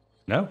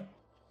 No?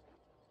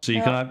 So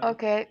you can have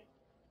okay.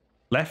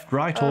 Left,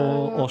 right,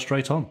 or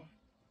straight on?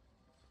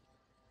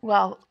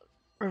 Well,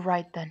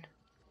 right then.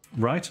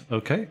 Right,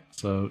 okay.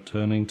 So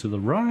turning to the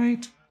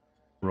right,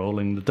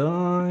 rolling the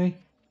die.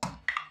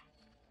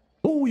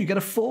 Oh, you get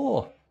a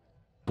 4.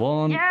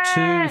 1,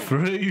 Yay! 2,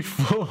 3,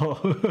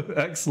 4.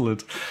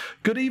 Excellent.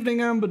 Good evening,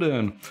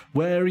 Amberdern.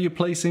 Where are you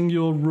placing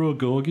your rug,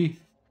 Augie?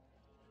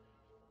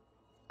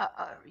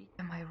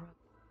 My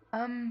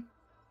rug.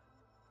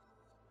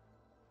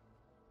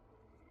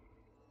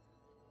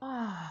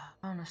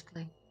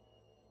 Honestly.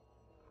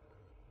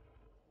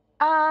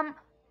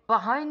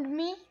 Behind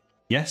me.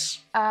 Yes.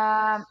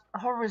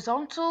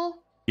 Horizontal.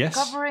 Yes.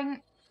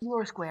 Covering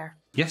your square.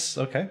 Yes.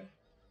 Okay.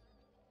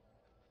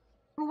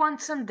 Who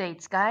wants some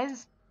dates,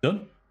 guys?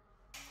 Done.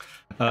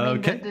 I mean,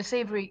 okay. the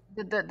savory,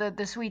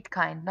 the sweet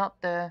kind, not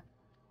the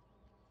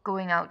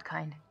going out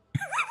kind.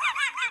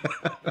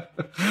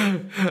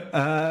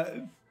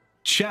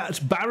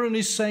 Chat. Baron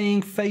is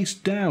saying face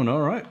down.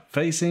 All right,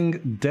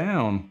 facing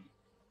down.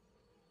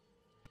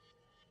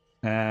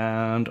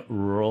 And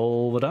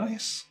roll the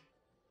dice.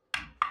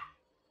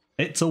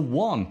 It's a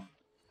 1.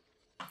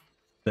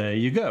 There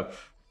you go.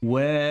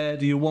 Where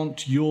do you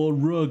want your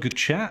rug,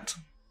 chat?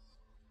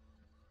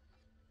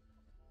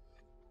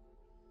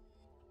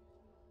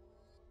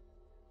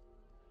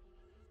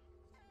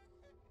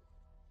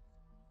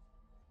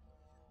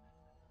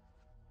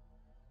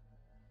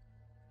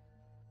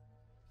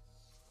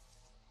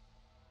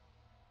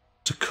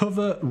 To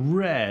cover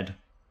red.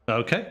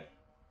 Okay.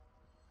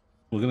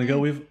 We're gonna go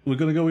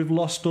with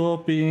Lost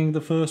Door being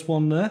the first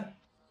one there.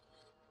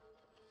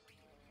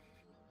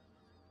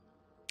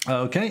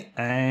 Okay,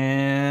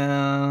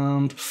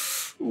 and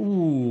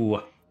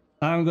ooh,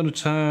 I'm gonna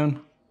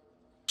turn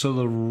to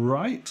the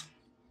right.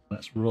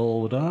 Let's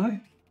roll the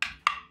die.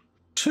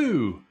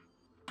 2,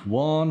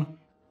 1,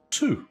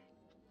 2.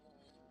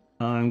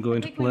 I'm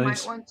going to place. We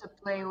might want to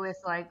play with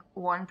like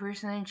one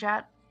person in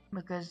chat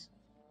because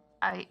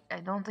I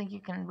don't think you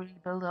can really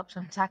build up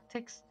some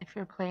tactics if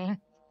you're playing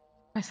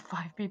with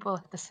 5 people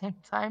at the same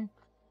time.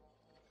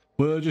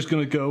 We're just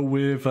gonna go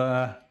with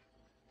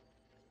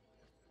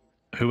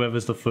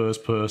whoever's the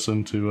first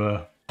person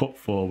to put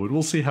forward.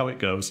 We'll see how it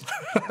goes.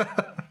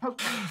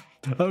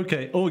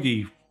 Okay,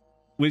 Augie,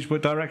 which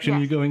direction are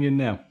you going in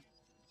now?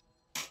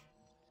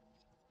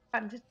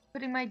 I'm just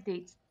putting my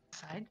dates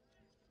aside.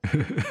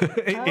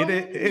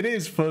 It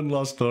is fun,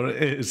 Lost Door.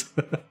 It is.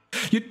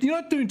 You're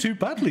not doing too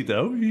badly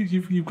though.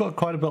 You've got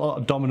quite a bit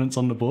of dominance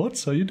on the board,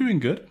 so you're doing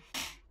good.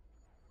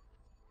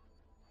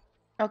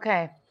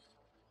 Okay.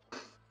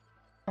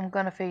 I'm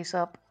gonna face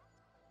up.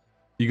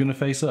 You're gonna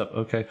face up,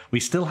 okay. We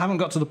still haven't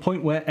got to the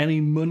point where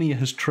any money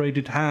has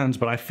traded hands,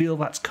 but I feel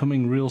that's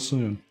coming real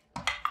soon.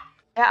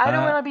 Yeah, I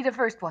don't want to be the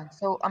first one,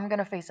 so I'm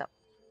gonna face up.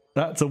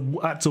 That's a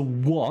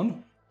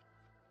 1.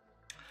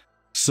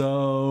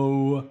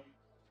 So,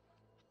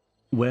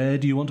 where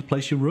do you want to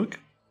place your rug?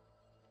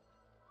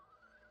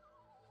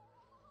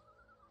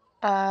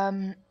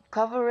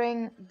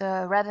 Covering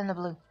the red and the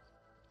blue.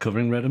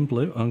 Covering red and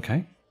blue.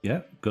 Okay.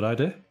 Yeah, good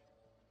idea.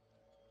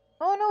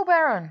 Oh no,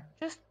 Baron.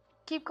 Just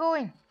keep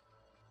going.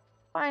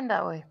 Fine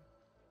that way.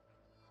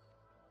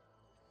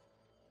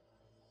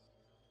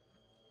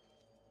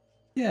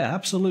 Yeah,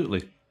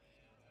 absolutely.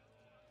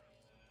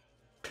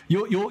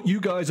 You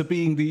guys are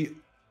being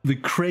the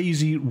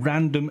crazy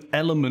random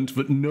element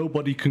that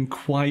nobody can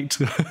quite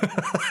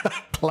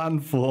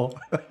plan for.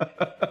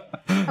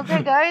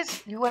 Okay,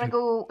 guys, you want to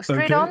go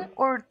straight on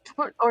or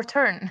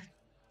turn?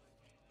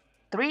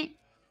 3,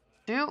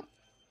 2,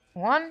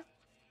 1.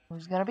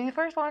 Who's gonna be the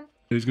first one?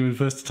 Who's gonna be the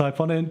first to type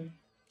on in?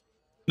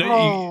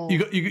 No, you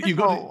got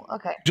it.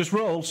 Okay. Just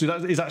roll. So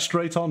is that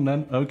straight on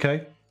then?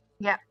 Okay.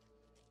 Yeah.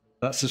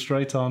 That's a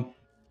straight on.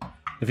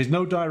 If there's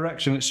no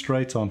direction, it's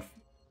straight on.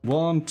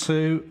 1,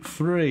 2,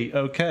 3.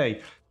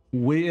 Okay.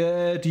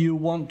 Where do you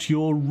want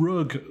your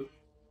rug?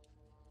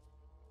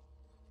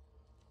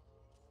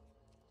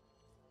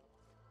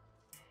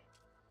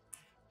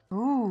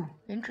 Ooh,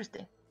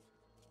 interesting.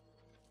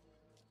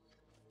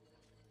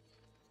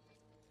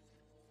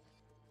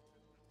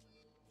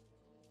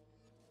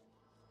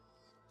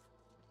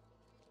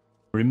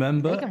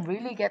 Remember, they can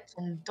really get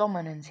some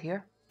dominance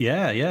here.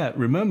 Yeah.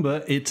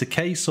 Remember, it's a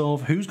case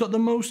of who's got the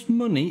most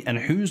money and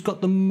who's got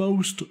the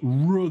most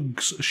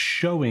rugs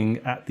showing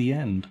at the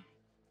end.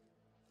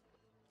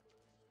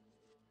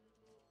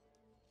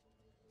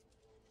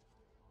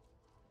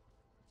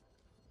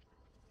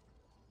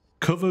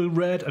 Cover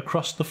red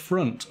across the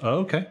front.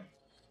 Okay.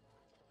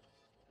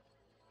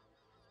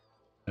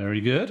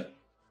 Very good.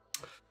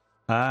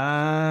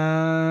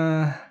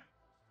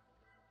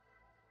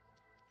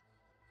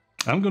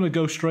 I'm going to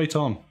go straight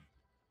on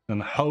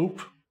and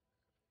hope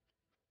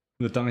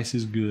the dice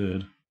is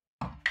good.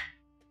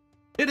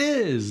 It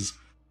is!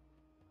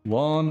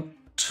 1,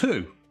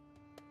 2.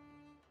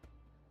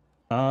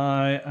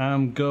 I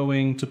am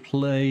going to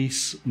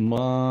place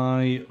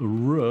my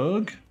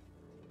rug.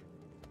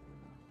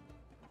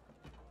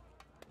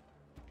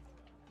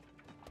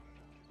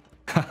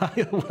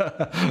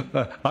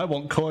 I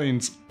want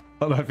coins,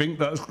 and I think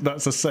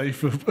that's a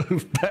safe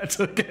bet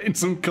of getting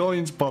some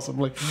coins,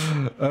 possibly.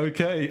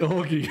 Okay,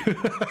 Augie.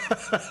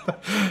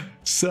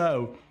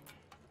 So,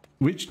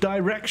 which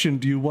direction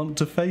do you want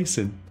to face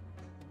in?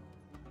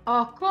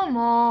 Oh, come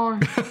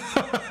on.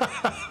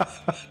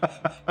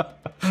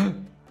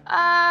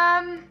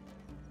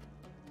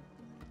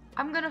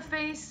 I'm gonna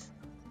face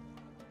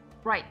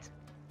right.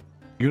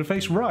 You're gonna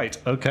face right,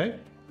 okay.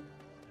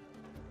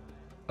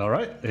 All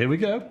right, here we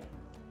go.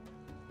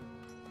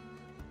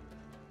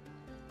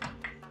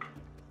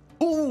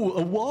 Ooh,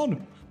 a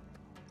 1.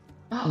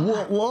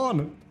 What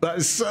 1? That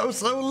is so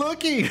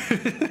lucky.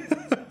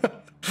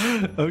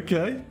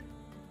 Okay.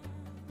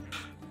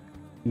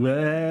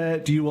 Where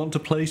do you want to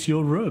place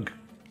your rug?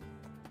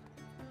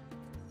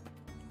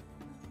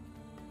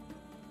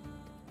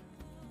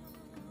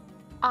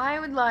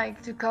 I would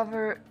like to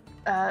cover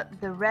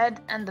the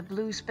red and the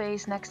blue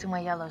space next to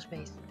my yellow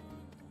space.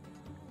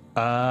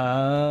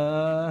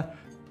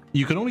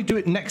 You can only do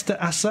it next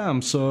to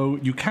Assam, so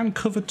you can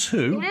cover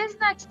 2. It is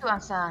next to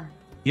Assam.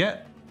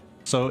 Yeah.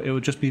 So it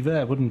would just be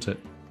there, wouldn't it?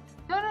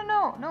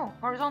 No,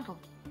 horizontal.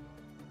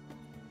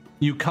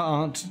 You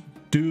can't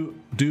do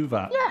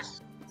that.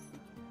 Yes.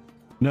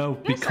 No,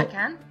 Yes, because I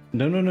can.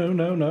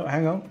 No.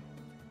 Hang on.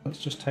 Let's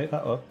just take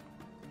that up.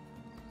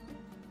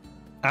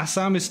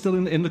 Assam is still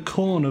in the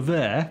corner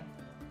there.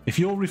 If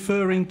you're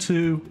referring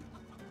to,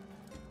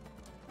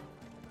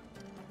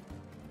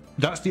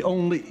 that's the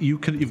only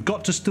you've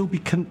got to still be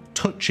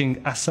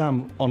touching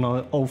Assam on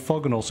an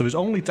orthogonal. So there's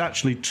only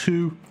actually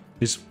two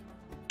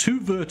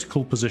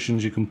vertical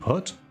positions you can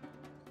put.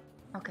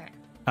 Okay.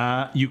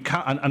 You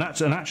can't, and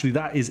actually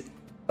that is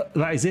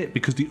it,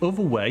 because the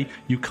other way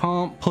you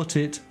can't put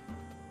it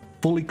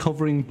fully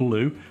covering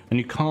blue and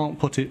you can't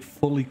put it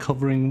fully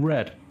covering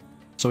red.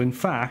 So in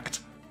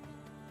fact,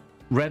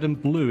 red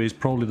and blue is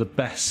probably the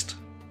best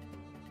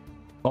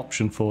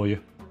option for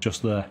you,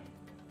 just there.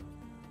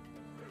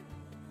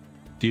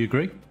 Do you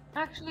agree?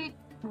 Actually,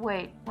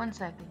 wait 1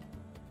 second.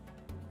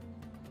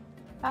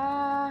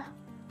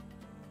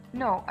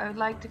 No, I would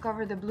like to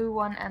cover the blue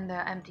one and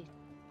the empty.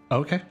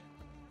 Okay.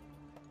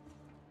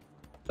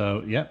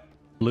 So, yeah,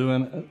 blue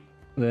and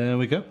there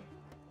we go.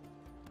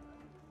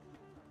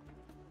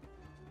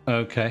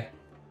 Okay.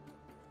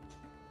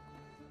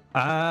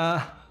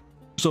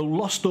 So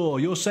Lostor,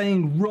 you're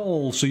saying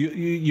roll, so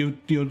you're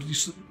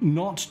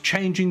not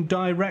changing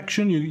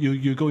direction.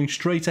 You're going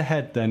straight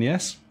ahead then,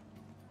 yes?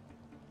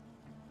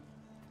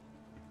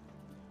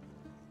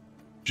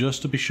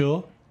 Just to be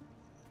sure.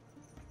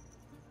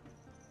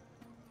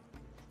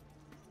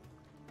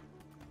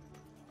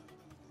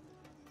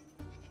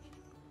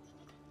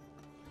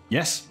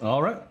 Yes,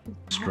 all right.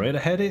 Straight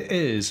ahead it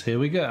is. Here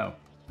we go.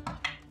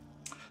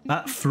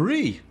 At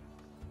 3.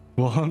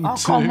 1,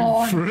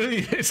 2,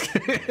 3.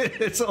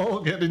 It's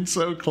all getting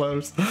so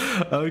close.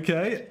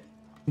 Okay.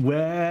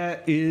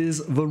 Where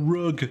is the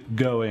rug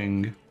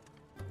going?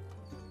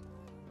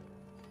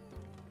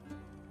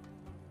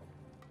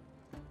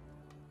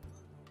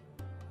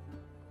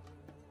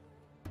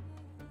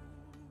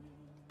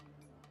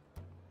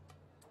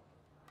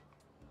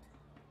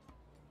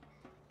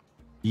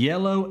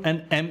 Yellow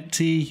and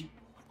empty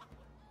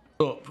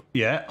up.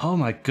 Yeah. Oh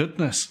my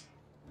goodness.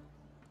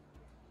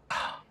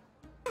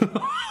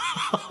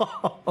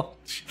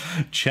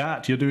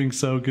 Chat, you're doing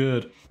so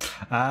good.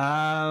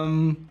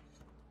 I'm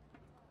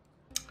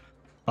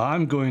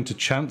going to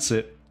chance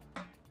it.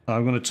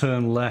 I'm going to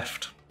turn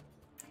left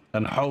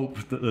and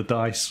hope that the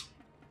dice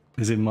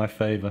is in my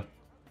favor.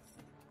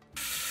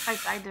 Like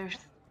either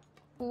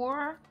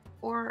 4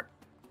 or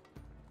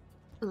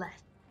less.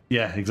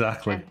 Yeah,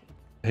 exactly.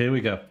 Here we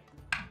go.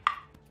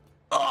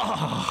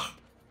 Oh!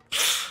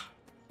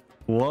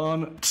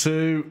 1,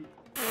 2,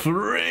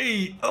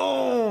 3.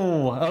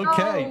 Oh,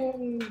 okay.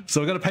 Oh.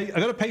 So I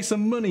gotta pay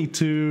some money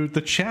to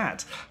the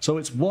chat. So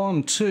it's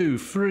 1, 2,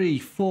 3,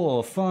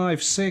 4,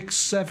 5, 6,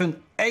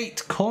 7,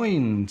 8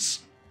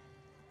 coins.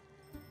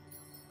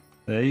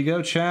 There you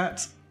go,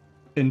 chat.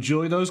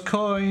 Enjoy those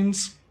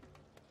coins.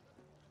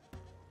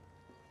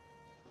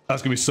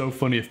 That's gonna be so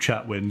funny if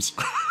chat wins.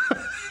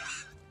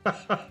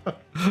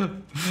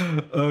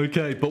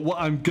 Okay, but what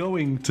I'm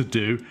going to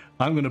do,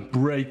 I'm going to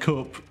break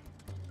up.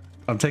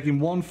 I'm taking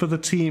 1 for the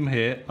team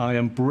here. I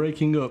am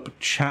breaking up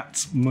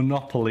chat's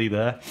monopoly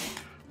there.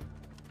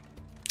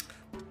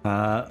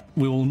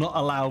 We will not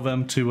allow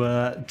them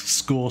to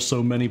score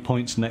so many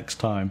points next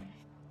time.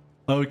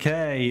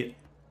 Okay,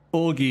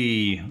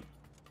 Augie,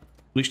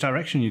 which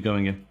direction are you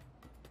going in?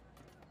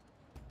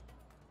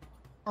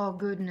 Oh,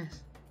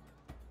 goodness.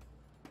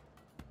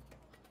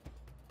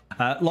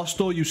 Lost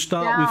Door, you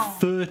start with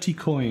 30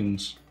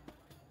 coins.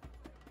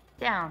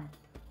 Down.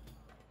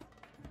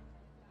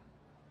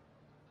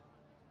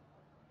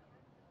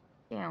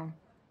 Down.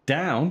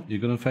 Down? You're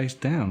going to face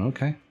down.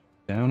 Okay.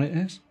 Down it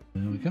is.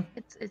 There we go.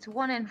 It's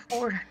 1 in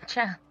 4,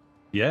 chat.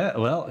 Yeah,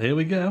 well, here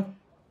we go.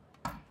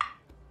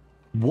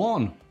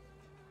 1.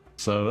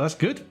 So that's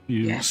good.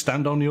 You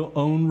stand on your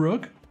own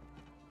rug.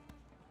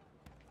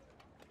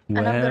 And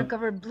I'm going to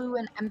cover blue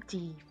and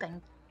empty. Thank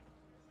you.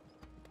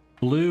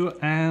 Blue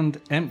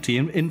and empty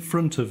in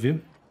front of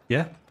you.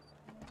 Yeah?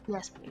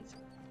 Yes, please.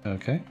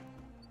 Okay.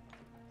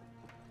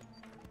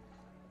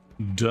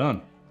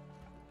 Done.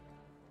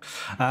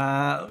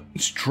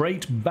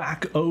 Straight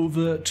back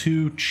over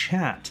to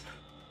chat.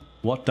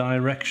 What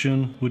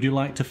direction would you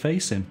like to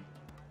face in?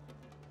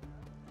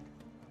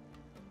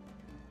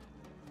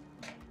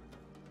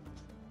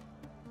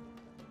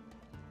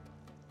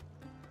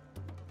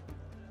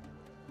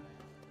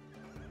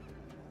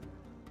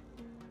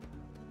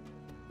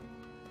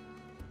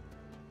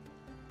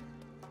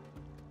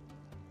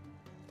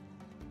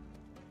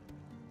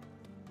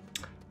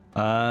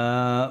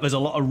 There's a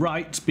lot of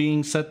rights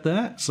being said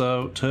there,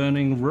 so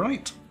turning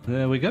right.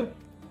 There we go.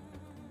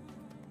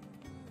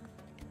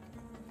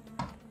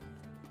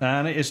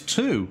 And it is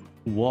 2.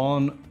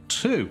 1,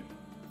 2.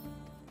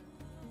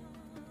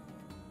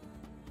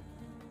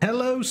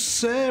 Hello,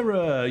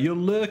 Sarah. You're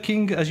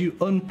lurking as you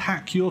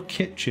unpack your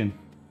kitchen.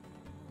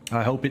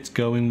 I hope it's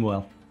going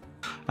well.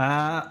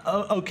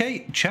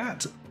 Okay,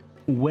 chat.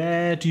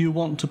 Where do you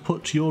want to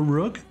put your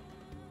rug?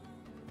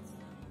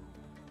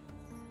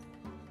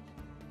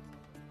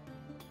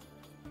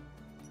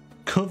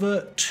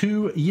 Cover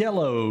 2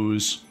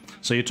 yellows.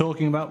 So you're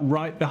talking about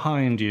right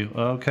behind you.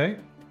 Okay.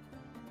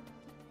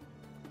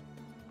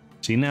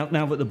 See, now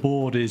that the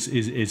board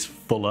is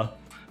fuller,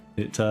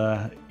 it's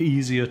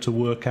easier to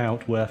work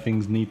out where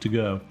things need to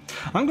go.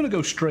 I'm going to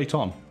go straight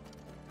on.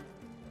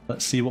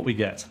 Let's see what we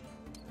get.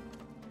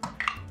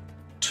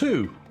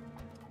 2.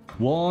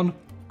 1,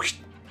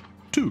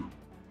 2.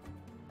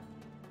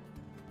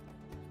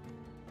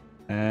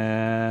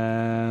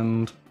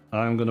 And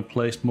I'm going to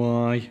place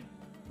my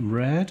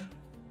red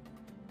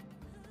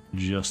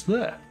just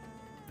there.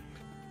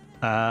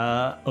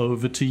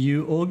 Over to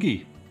you,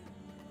 Augie.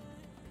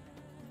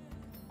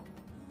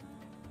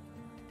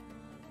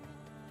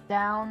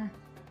 Down.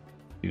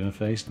 You're going to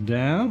face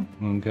down.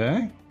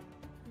 Okay.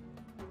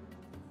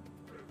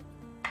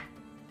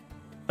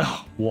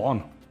 Oh,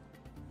 1.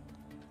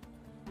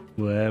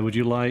 Where would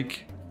you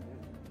like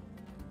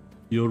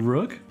your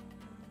rug?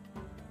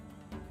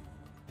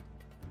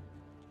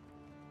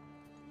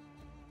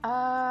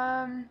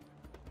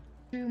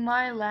 To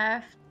my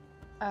left,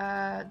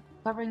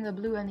 covering the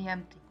blue and the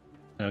empty.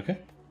 Okay.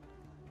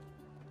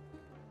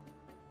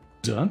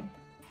 Done.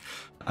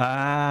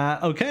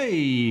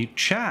 Okay,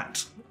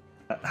 chat.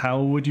 How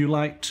would you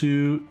like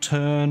to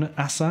turn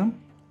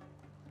Assam?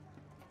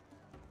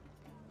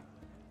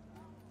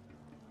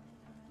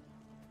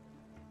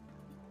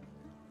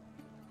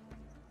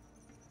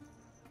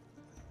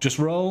 Just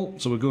roll.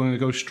 So we're going to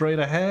go straight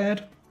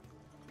ahead.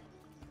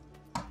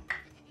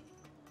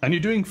 And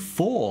you're doing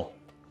 4.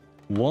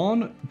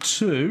 1,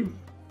 2,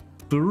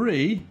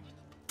 3,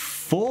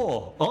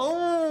 4.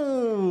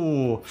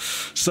 Oh!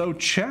 So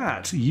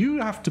chat, you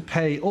have to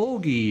pay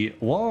Augie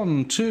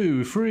 1,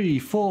 2, 3,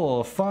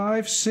 4,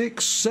 5,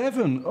 6,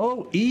 7.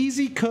 Oh,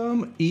 easy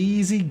come,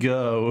 easy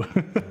go.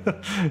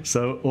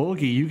 So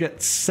Augie, you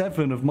get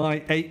 7 of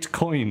my 8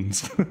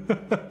 coins.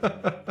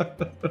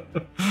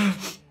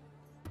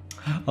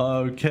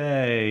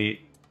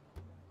 Okay.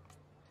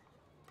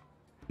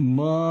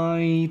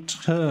 My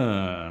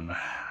turn.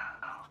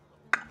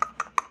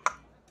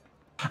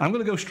 I'm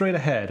going to go straight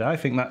ahead. I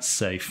think that's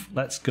safe.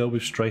 Let's go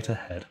with straight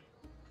ahead.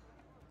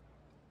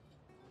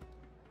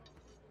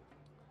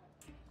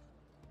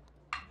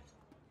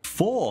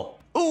 Four.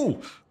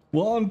 Ooh!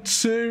 1,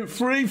 2,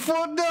 3,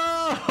 4.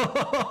 No!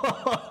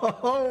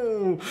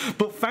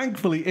 But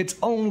thankfully, it's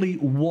only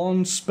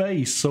 1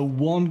 space, so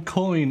 1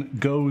 coin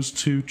goes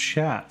to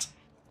chat.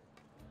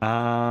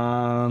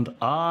 And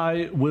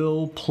I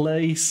will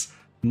place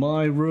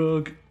my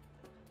rug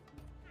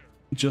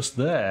just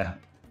there.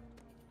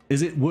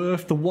 Is it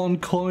worth the 1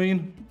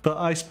 coin that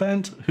I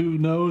spent? Who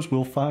knows?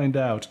 We'll find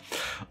out.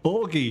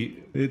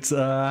 Augie, it's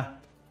up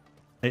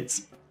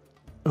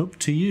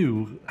to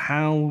you.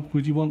 How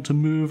would you want to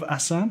move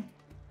Assam?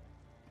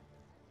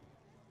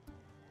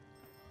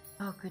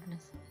 Oh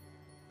goodness.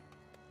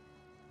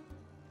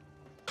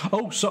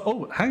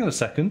 Oh, hang on a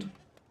second.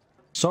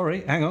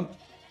 Sorry, hang on.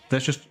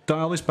 Let's just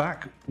dial this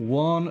back.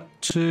 1,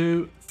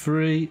 2,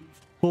 3,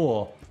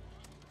 4.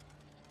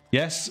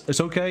 Yes,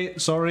 it's okay.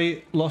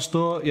 Sorry, lost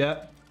door.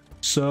 Yeah.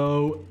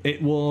 So it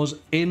was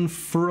in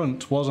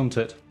front, wasn't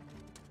it?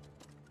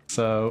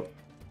 So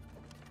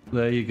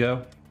there you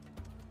go.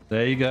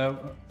 There you go.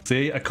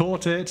 See, I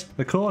caught it.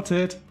 I caught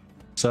it.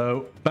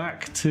 So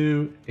back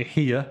to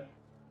here.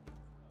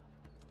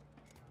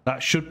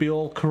 That should be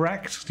all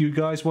correct. Do you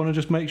guys want to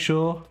just make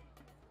sure?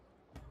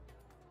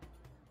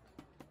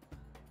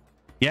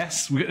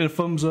 Yes, we're getting a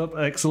thumbs up.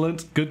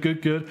 Excellent. Good,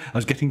 good, good. I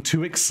was getting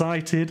too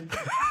excited.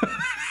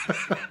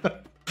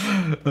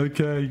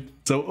 Okay,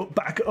 so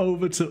back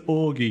over to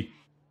Augie.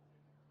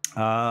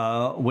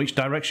 Which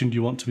direction do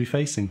you want to be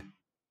facing?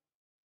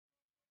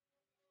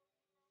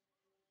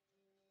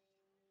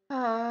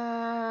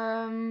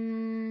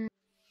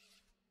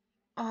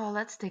 Oh,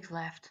 let's take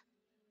left.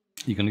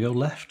 You're going to go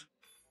left?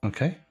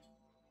 Okay.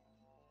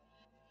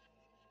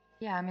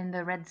 Yeah, I'm in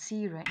the Red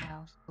Sea right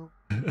now, so...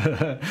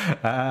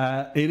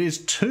 It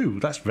is 2.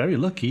 That's very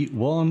lucky.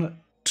 1,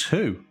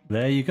 2.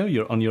 There you go.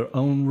 You're on your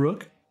own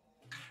rug.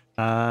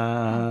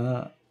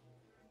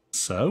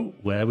 So,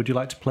 where would you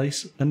like to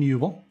place a new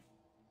one?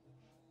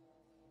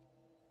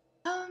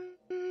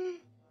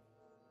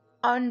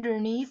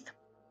 Underneath,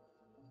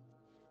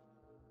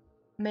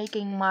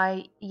 making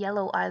my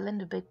yellow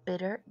island a bit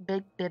bigger.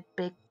 Big.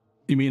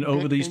 You mean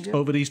over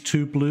these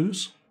 2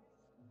 blues?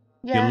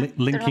 Yeah, you're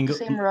linking they're not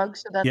the up, same rug,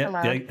 so that's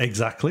allowed. Yeah,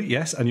 exactly.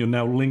 Yes, and you're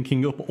now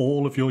linking up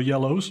all of your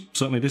yellows.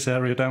 Certainly this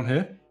area down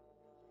here.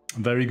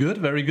 Very good,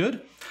 very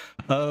good.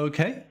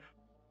 Okay.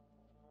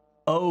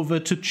 Over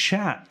to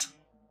chat.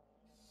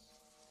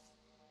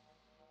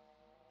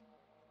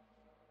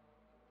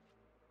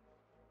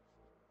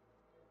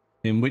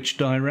 In which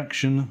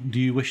direction do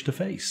you wish to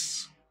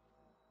face?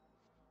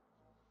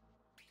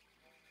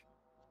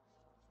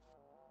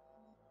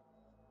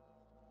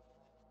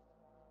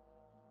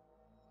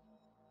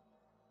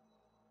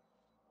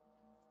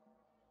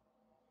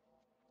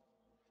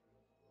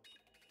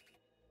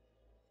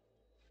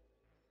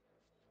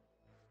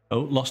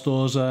 Oh, Lost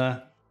Doors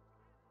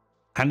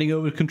handing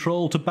over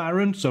control to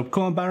Baron. So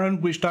come on,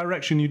 Baron, which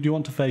direction do you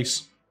want to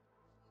face?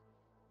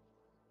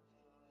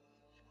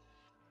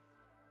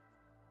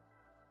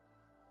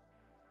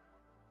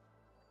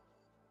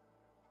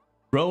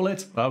 Roll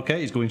it.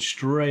 Okay, he's going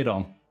straight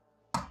on.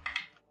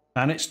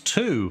 And it's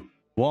 2.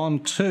 1,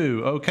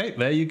 2. Okay,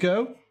 there you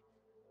go.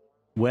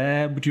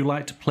 Where would you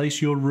like to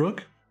place your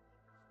rug?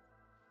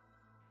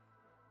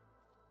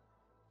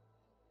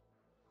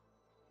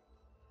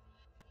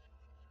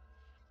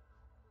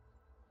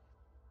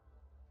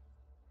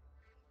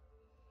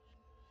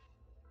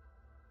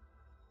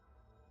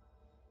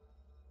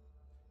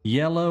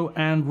 Yellow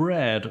and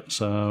red.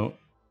 So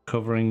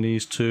covering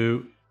these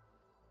 2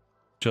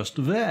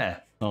 just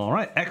there. All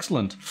right,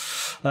 excellent.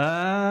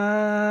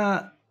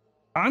 I'm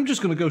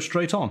just going to go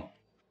straight on.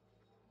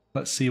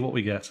 Let's see what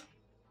we get.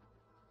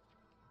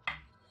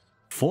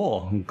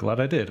 4. I'm glad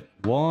I did.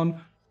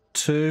 1,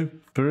 2,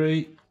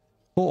 3,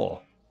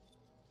 4.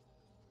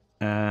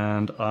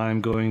 And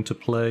I'm going to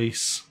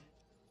place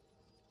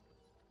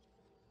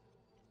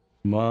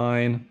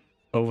mine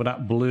over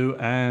that blue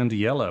and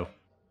yellow.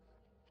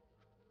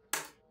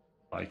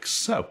 Like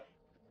so.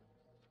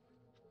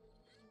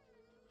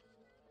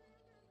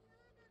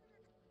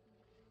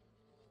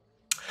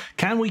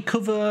 Can we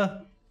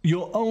cover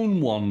your own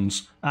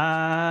ones?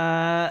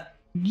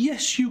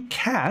 Yes, you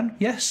can.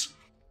 Yes.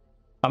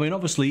 I mean,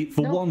 obviously,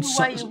 for one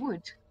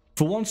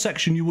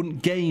section you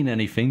wouldn't gain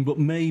anything, but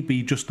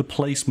maybe just the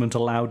placement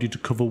allowed you to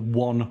cover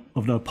one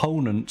of an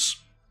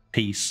opponent's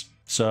piece.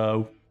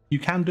 So you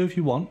can do if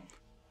you want.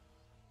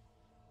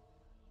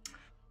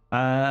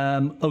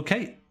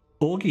 Okay,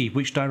 Augie,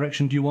 which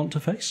direction do you want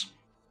to face?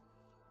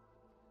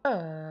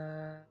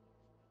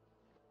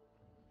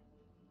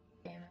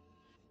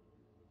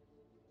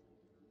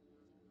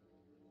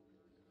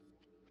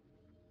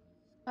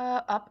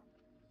 Up.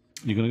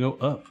 You're going to go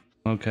up.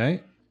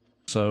 Okay.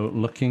 So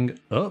looking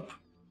up,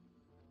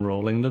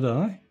 rolling the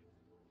die.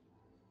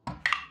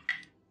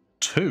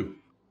 2.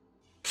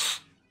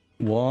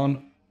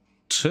 1,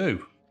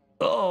 2.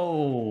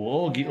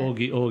 Oh,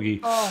 Augie.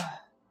 Oh.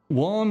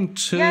 1,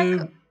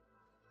 2,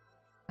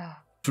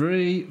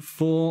 3,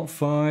 4,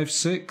 5,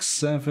 6,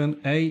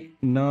 7, 8,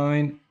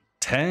 9,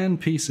 10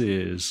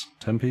 pieces.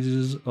 10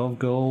 pieces of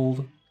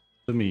gold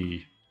for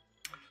me.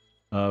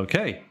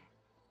 Okay.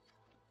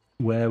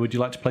 Where would you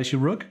like to place your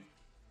rug?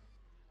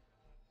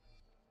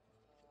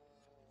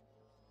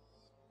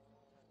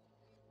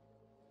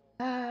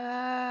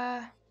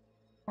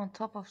 On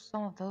top of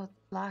some of those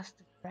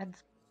blasted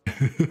reds.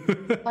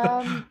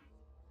 I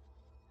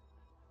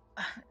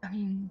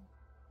mean,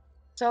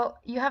 so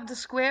you have the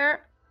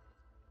square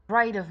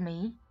right of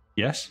me.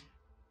 Yes.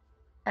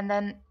 And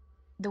then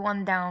the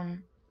one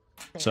down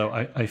there. So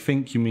I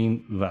think you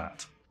mean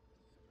that.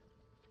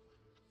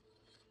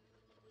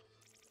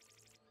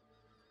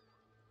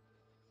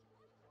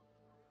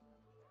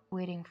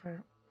 Waiting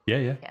for...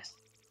 Yeah. Yes.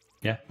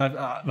 Yeah,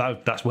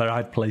 that's where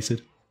I'd place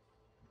it.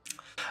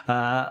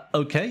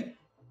 Okay.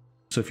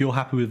 So if you're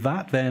happy with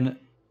that, then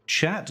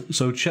chat.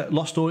 So chat,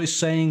 Lost Door is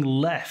saying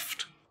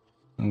left.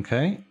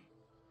 Okay.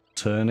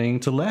 Turning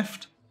to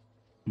left.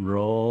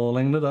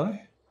 Rolling the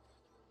die.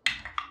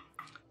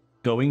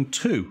 Going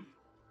 2.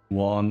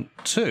 1,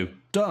 2.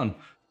 Done.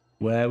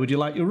 Where would you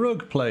like your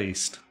rug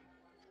placed?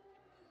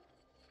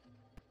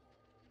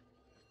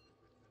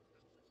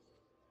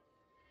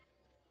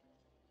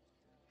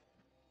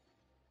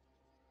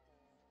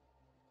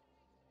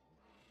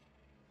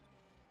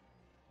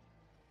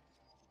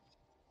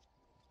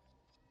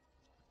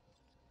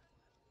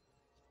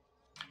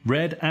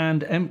 Red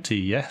and empty,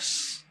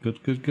 yes.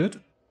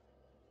 Good.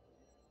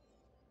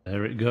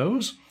 There it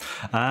goes.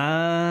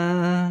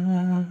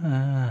 I'm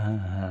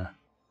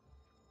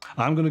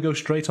going to go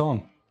straight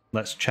on.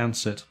 Let's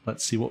chance it.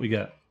 Let's see what we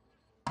get.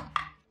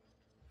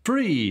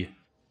 3.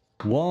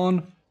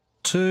 1,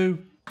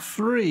 2,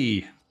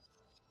 3.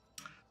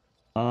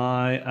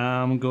 I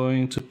am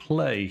going to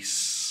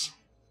place...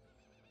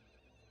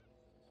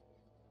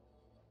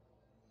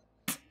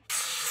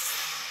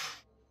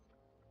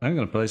 I'm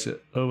going to place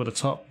it over the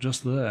top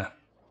just there.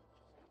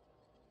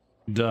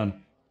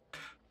 Done.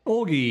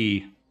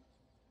 Augie.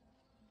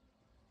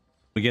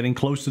 We're getting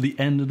close to the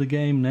end of the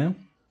game now.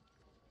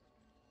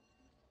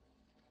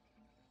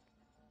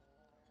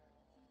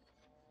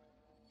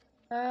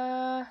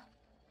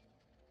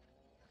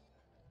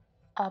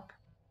 Up.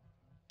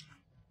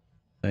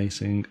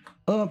 Facing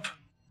up.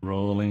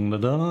 Rolling the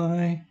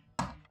die.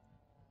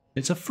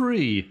 It's a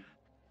 3.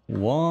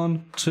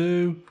 1,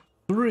 2,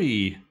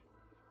 3.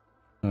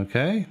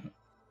 Okay.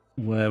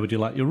 Where would you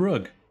like your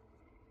rug?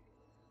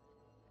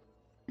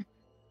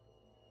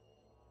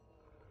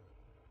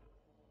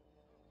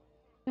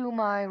 To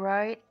my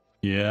right.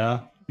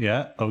 Yeah,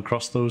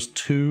 across those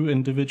 2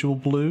 individual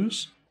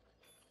blues.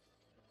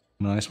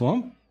 Nice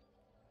one.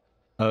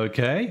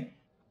 Okay.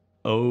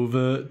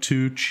 Over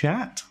to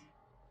chat.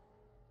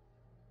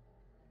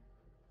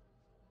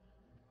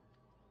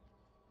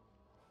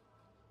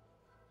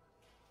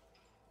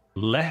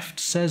 Left,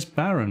 says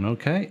Baron.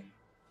 Okay.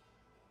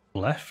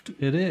 Left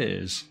it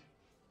is.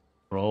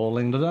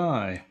 Rolling the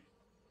die.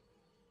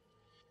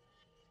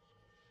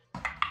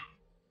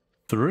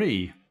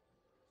 3.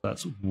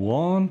 That's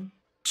 1,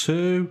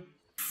 2,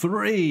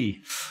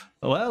 3.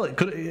 Well, it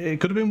could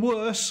have been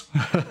worse.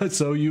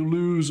 So you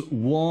lose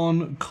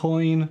 1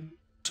 coin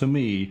to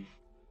me.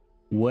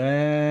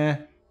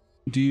 Where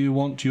do you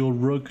want your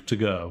rug to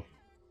go?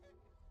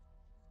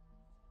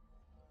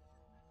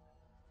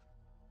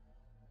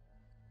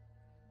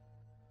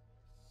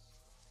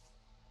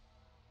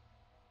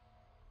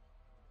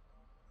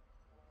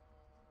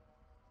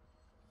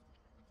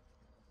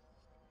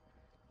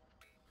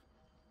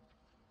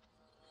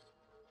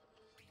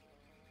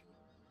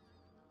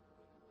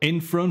 In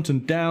front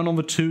and down on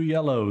the 2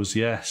 yellows,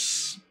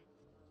 yes.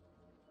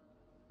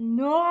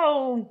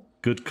 No!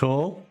 Good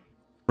call.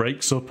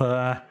 Breaks up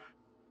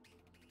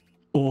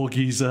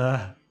Augie's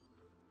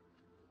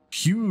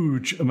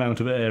huge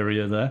amount of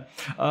area there.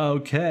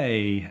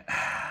 Okay.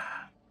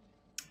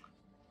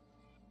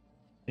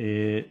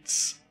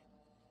 It's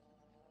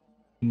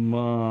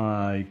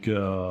my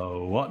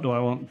go. What do I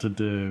want to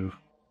do?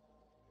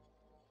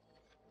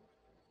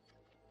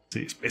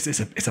 See,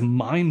 it's a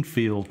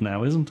minefield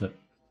now, isn't it?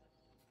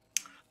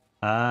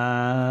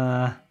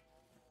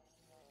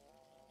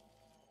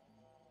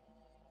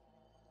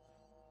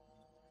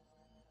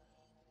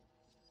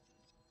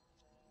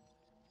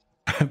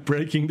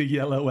 Breaking the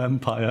Yellow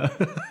Empire.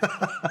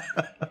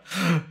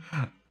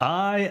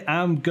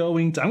 I'm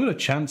going to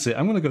chance it.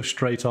 I'm going to go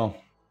straight on.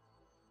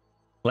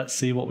 Let's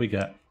see what we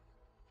get.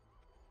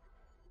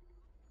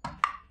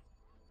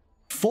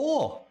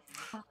 4.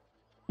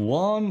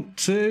 1,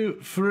 2,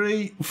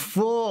 3,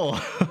 4.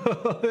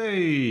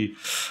 Hey.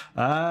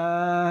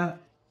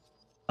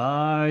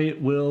 I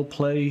will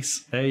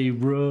place a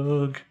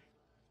rug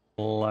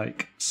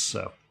like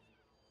so.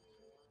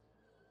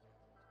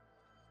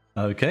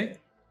 Okay.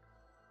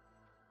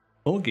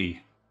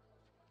 Augie.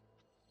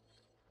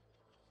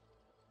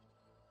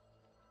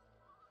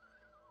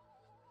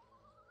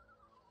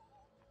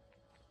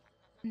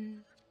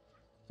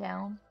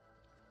 Down.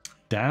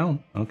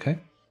 Down, okay.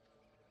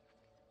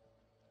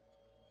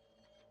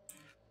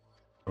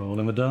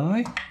 Rolling a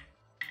die.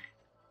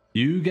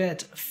 You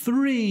get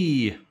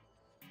 3.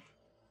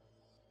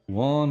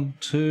 1,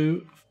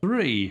 2,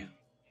 3.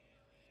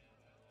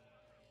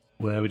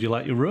 Where would you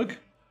like your rug?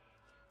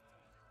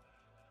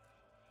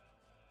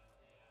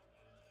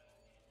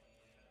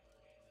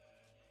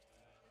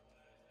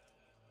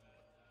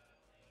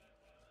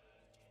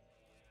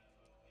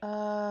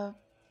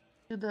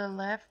 To the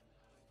left,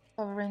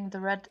 covering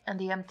the red and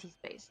the empty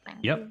space.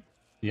 Thank you.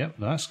 Yep,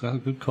 that's a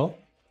good call.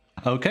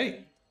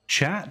 Okay,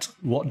 chat,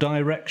 what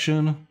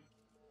direction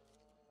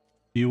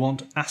do you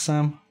want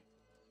Assam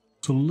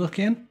to look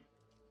in?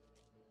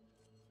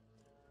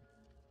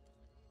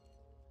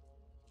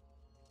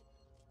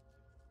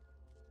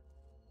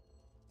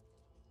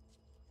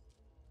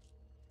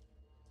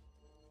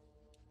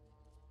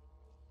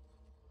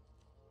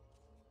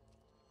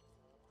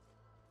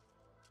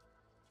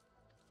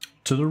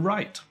 To the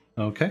right.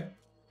 Okay.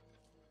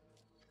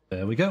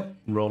 There we go.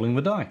 Rolling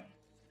the die.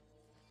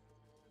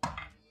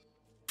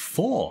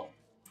 4.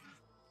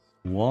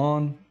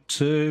 1,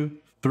 2,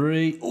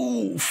 3.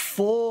 Ooh,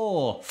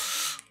 4.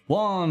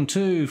 1,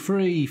 2,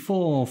 3,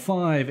 4,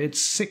 5. It's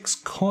 6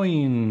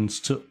 coins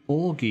to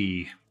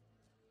Augie.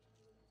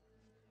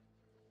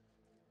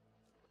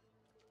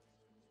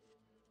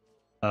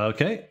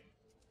 Okay.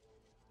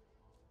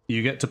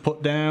 You get to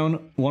put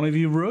down one of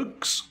your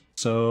rugs.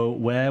 So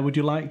where would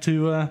you like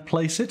to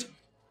place it?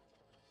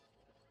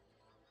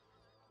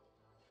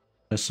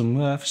 There's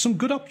some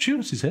good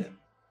opportunities here.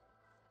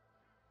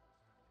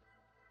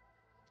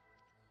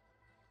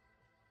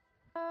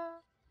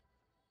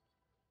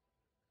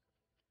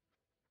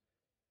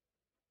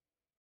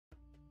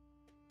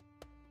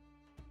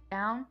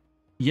 Down.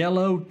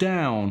 Yellow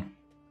down.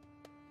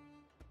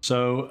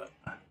 So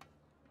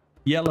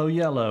yellow,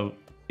 yellow.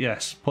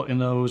 Yes, putting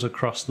those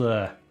across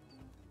there.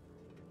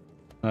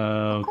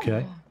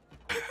 Okay.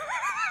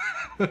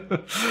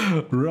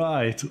 Cool.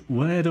 Right,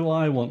 where do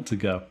I want to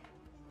go?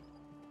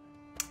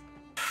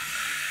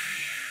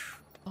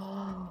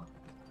 Oh.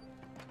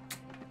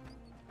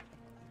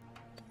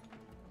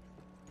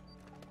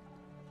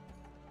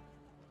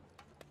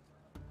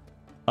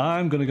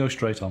 I'm going to go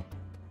straight on.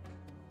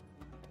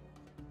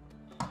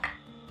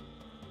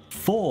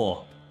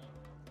 4.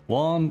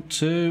 1,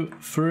 2,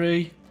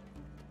 3,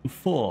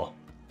 4.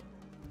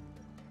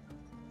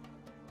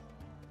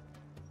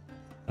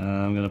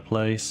 I'm going to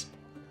place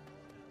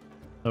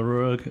a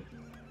rug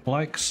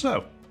like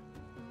so.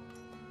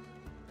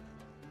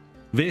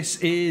 This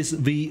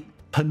is the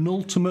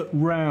penultimate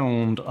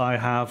round. I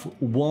have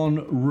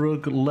 1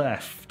 rug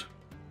left.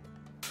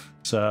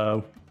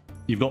 So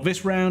you've got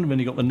this round, and then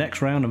you've got the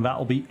next round, and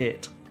that'll be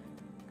it.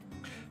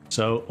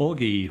 So,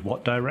 Augie,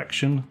 what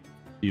direction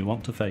do you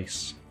want to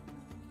face?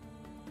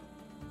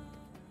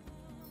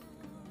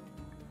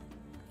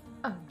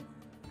 Oh.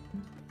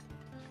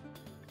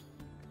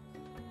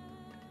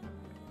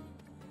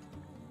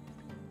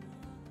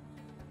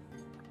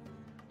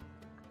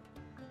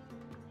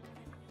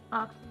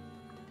 Up.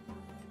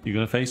 You're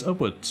going to face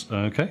upwards.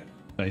 Okay.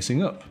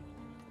 Facing up.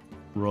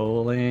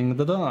 Rolling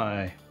the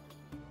die.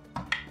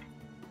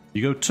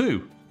 You go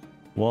 2.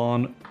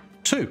 1,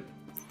 2.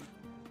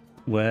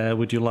 Where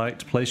would you like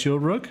to place your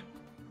rug?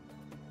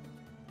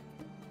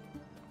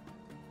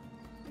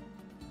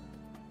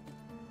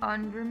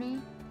 Under me.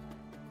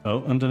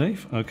 Oh,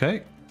 underneath.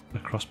 Okay.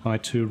 Across my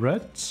 2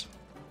 reds.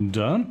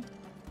 Done.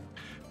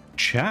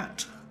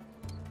 Chat.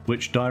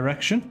 Which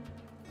direction?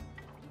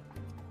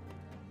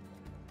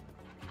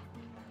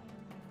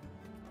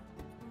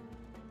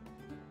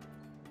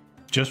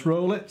 Just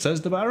roll it,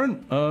 says the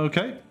Baron.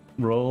 Okay.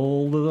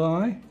 Roll the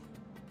die.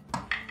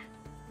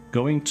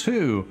 Going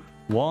 2.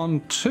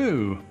 1,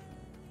 2.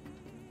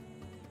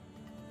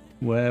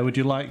 Where would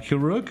you like your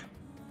rug?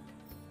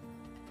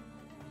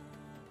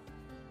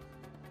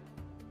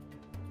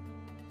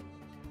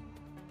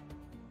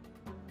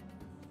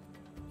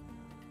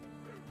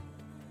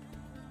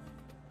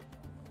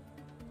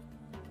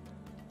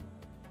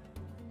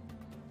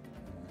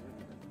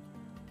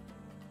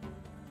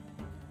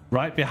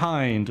 Right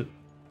behind.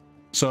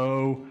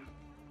 So,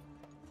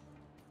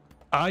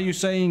 are you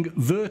saying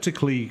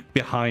vertically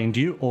behind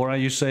you, or are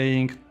you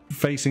saying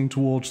facing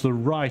towards the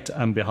right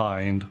and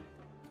behind?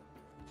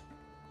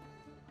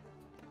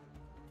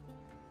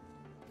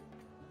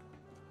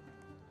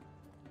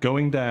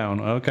 Going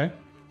down, okay.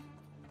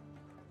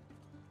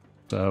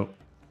 So,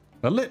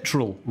 a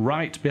literal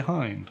right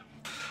behind.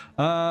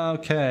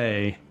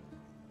 Okay.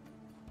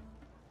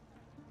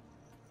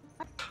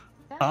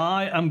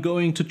 I am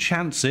going to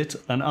chance it,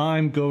 and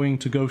I'm going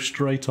to go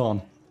straight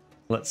on.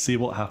 Let's see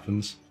what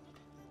happens.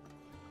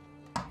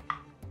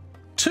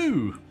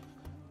 2.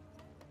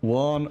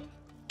 1,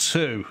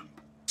 2.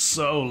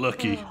 So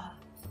lucky.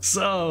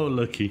 So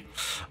lucky.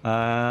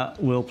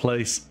 We'll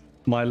place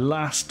my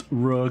last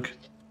rug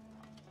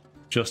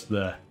just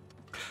there.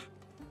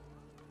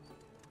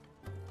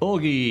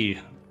 Augie,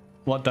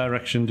 what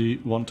direction do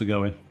you want to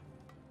go in?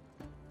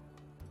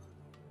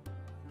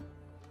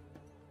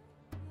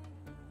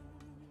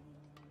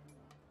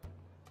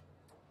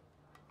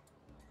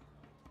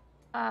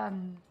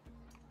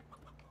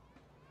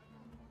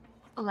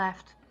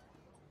 Left.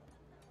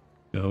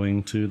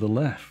 Going to the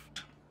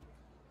left.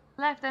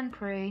 Left and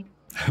pray.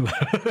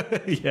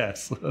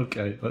 Yes,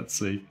 okay, let's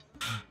see.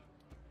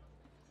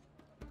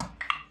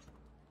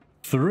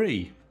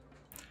 3.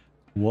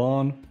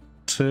 1,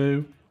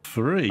 2,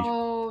 3.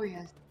 Oh,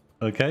 yes.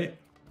 Okay,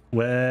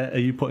 where are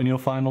you putting your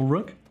final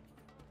rug?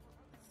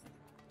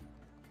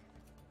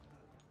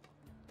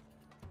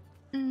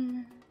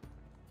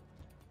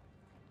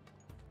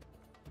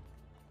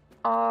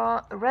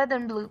 Red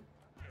and blue.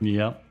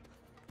 Yeah.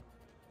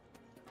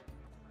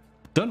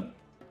 Done.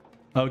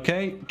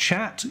 Okay,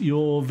 chat,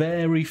 your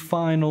very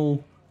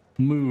final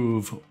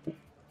move.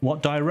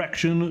 What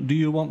direction do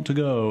you want to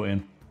go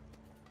in?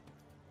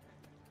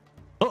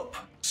 Up,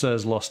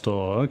 says Lostor.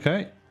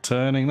 Okay,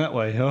 turning that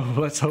way. Oh,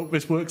 let's hope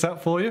this works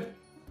out for you.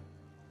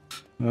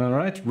 All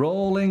right,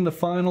 rolling the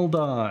final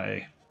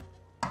die.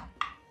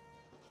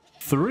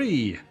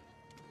 3.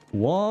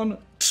 1,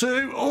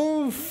 2.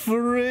 Oh,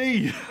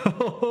 3.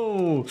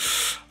 Oh,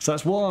 so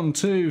that's 1,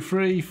 2,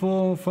 3,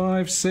 4,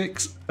 5,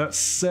 6. That's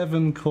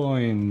 7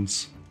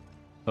 coins.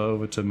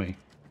 Over to me.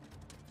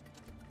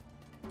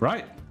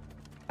 Right.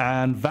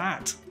 And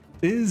that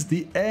is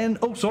the end.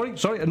 Oh, sorry.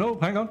 No,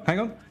 hang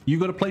on. You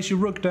got to place your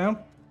rug down.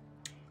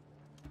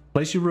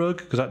 Place your rug,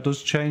 because that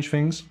does change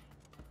things.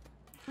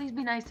 Please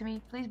be nice to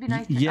me. Please be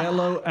nice to me.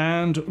 Yellow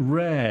and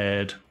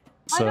red.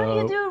 Why don't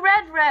you do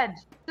red?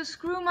 The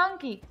screw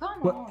monkey.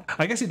 Come on.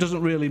 I guess it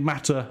doesn't really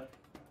matter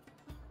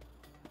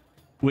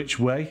which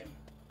way.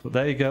 But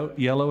there you go.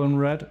 Yellow and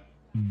red.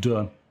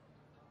 Done.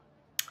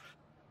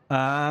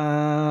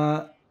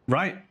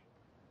 Right.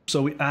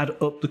 So we add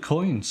up the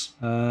coins.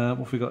 What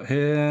have we got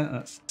here?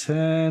 That's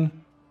 10,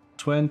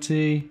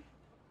 20,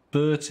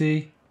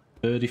 30,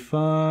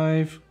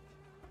 35.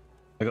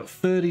 I got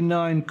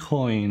 39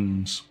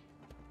 coins.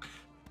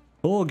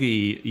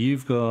 Augie,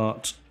 you've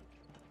got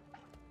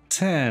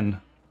 10.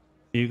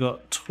 You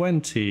got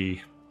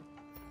 20.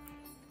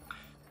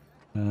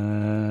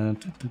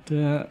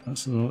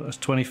 That's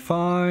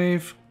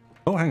 25.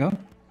 Oh, hang on.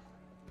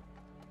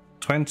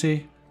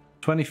 20,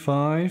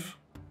 25.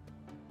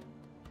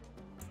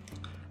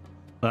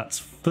 That's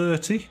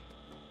 30.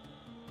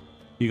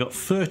 You got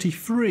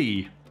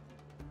 33.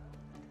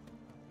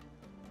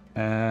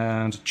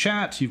 And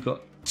chat, you've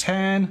got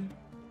 10,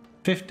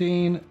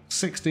 15,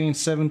 16,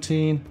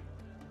 17,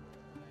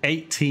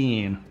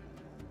 18.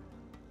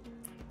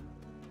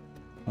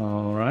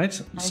 All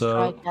right. Nice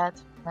try,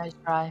 chat. Nice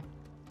try.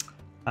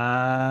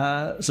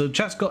 So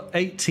chat's got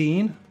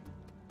 18,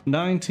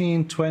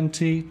 19,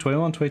 20,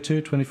 21,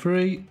 22,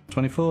 23,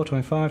 24,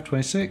 25,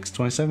 26,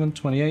 27,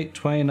 28,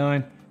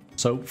 29.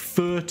 So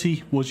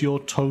 30 was your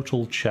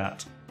total,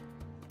 chat.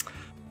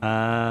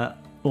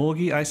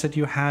 Augie, I said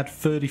you had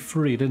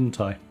 33,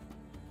 didn't I?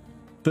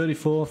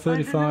 34,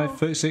 35,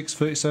 36,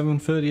 37,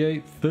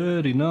 38,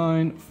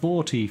 39,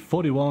 40,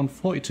 41,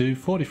 42,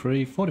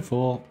 43,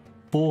 44,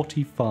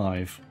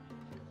 45.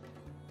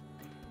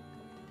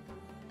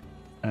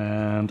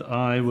 And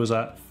I was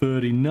at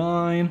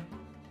 39,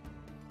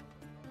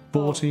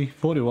 40,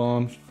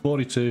 41,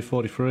 42,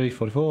 43,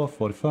 44,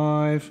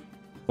 45,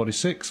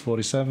 46,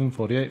 47,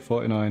 48,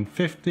 49,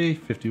 50,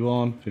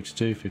 51,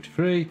 52,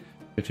 53,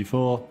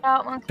 54,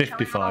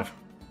 55.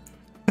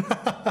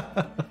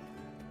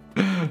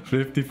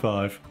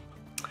 55.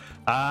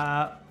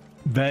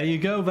 There you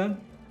go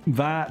then.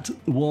 That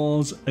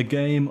was a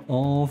game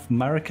of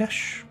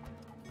Marrakech.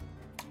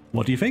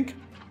 What do you think?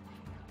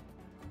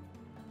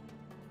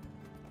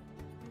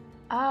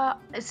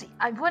 See,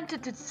 I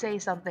wanted to say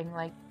something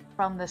like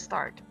from the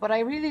start, but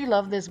I really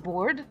love this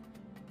board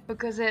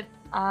because it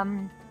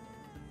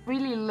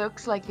really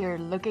looks like you're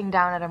looking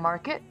down at a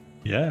market.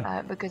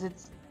 Yeah. Because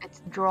it's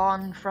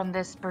drawn from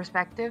this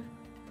perspective.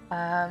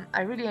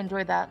 I really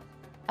enjoyed that,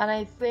 and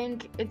I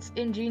think it's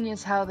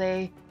ingenious how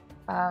they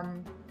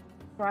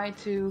try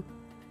to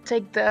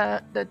take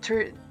the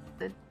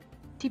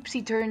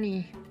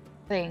tipsy-turny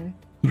thing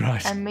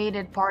Right. and made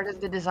it part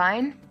of the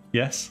design.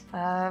 Yes.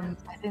 I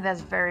think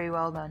that's very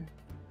well done.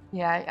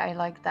 Yeah, I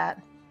like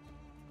that.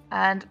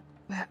 And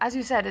as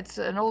you said, it's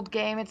an old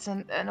game. It's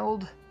an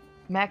old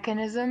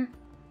mechanism,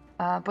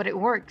 but it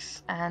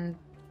works, and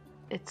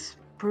it's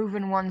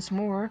proven once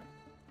more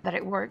that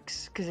it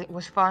works because it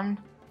was fun.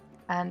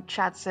 And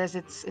chat says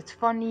it's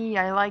funny.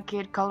 I like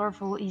it,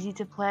 colorful, easy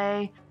to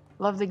play.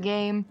 Love the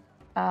game.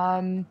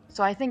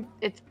 So I think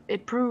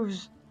it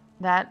proves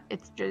that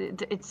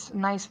it's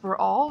nice for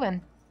all,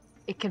 and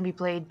it can be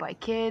played by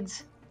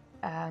kids,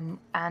 and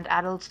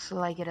adults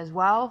like it as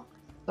well.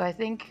 So I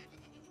think,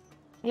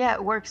 yeah,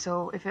 it works.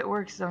 So if it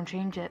works, don't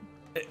change it.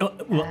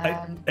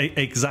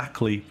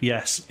 Exactly,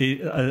 yes.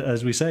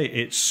 As we say,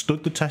 it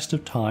stood the test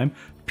of time.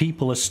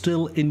 People are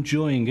still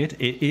enjoying it.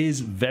 It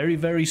is very,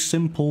 very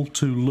simple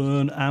to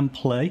learn and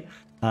play,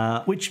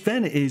 which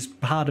then is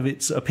part of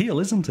its appeal,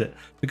 isn't it?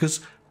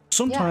 Because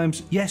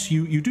sometimes, yes,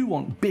 you do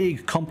want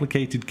big,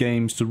 complicated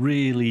games to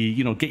really,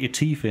 get your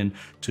teeth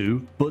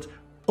into, but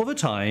other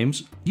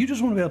times, you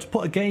just want to be able to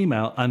put a game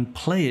out and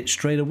play it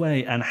straight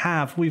away and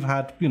we've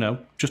had,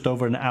 just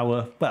over an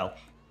hour, well,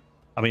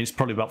 I mean, it's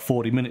probably about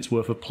 40 minutes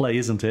worth of play,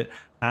 isn't it?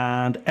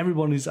 And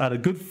everybody's had a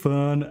good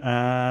fun,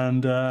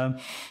 and,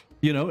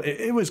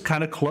 it was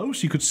kind of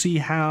close. You could see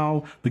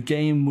how the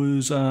game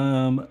was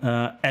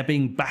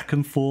ebbing back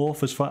and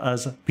forth as far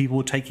as people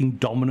were taking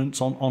dominance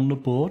on the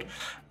board.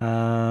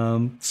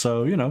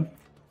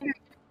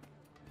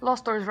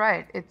 Lost Door's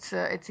right. It's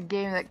a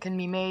game that can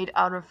be made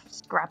out of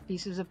scrap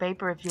pieces of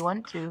paper if you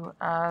want to.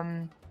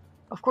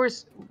 Of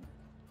course,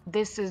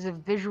 this is a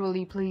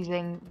visually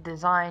pleasing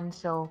design,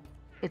 so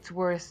it's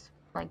worth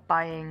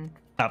buying.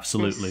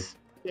 Absolutely,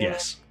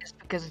 yes. Just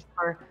because it's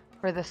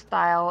for the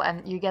style,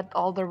 and you get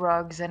all the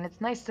rugs, and it's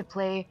nice to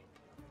play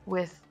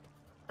with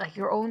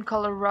your own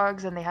color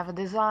rugs, and they have a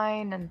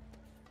design, and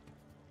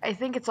I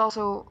think it's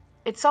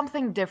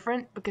something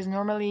different because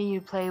normally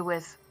you play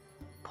with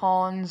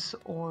pawns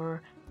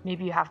or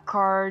maybe you have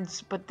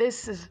cards, but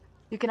this is,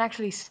 you can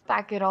actually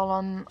stack it all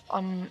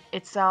on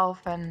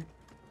itself, and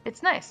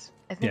it's nice.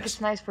 I think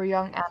it's nice for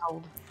young and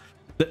old.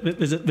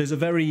 There's a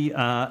very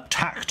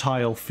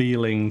tactile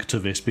feeling to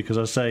this because,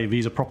 as I say,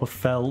 these are proper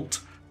felt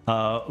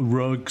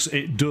rugs.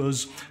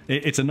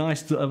 It's a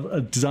nice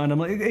design.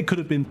 It could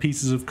have been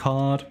pieces of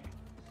card,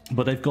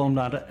 but they've gone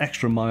that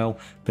extra mile.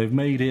 They've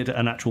made it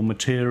an actual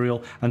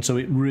material, and so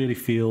it really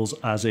feels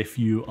as if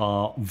you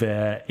are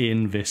there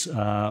in this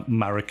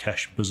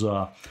Marrakech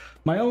bazaar.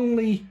 My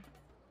only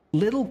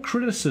little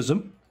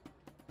criticism,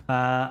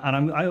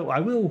 and I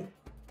will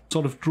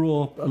sort of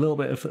draw a little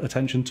bit of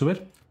attention to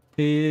it,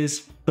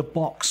 is the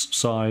box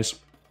size.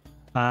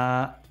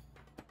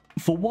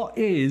 for what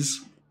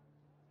is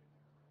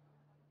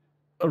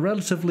a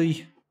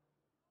relatively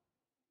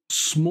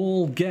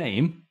small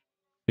game,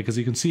 because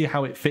you can see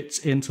how it fits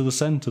into the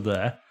center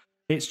there,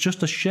 it's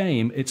just a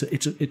shame it's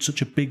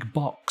such a big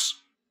box.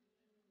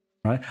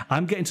 Right,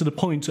 I'm getting to the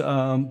point.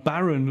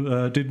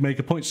 Baron did make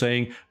a point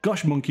saying,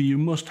 "Gosh, Monkey, you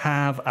must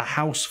have a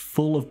house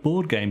full of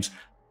board games."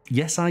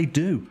 Yes, I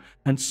do,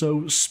 and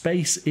so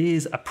space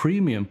is a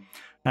premium,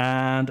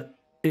 and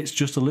it's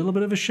just a little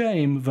bit of a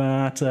shame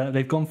that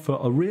they've gone for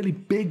a really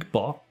big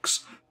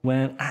box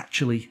when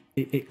actually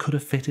it could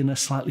have fit in a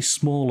slightly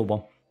smaller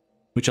one,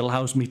 which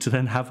allows me to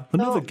then have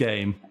another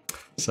game.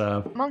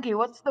 So, Monkey,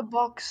 what's the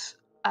box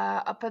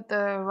up at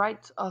the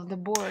right of the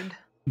board?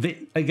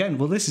 Again,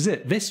 well, this is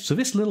it.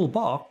 This little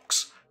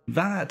box,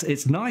 that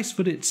it's nice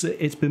that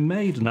it's been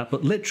made and that,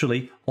 but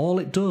literally all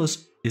it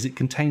does is it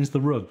contains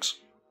the rugs.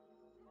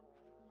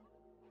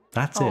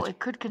 That's it. Oh, it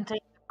could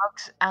contain the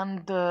rugs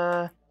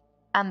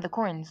and the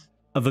coins.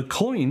 The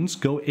coins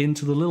go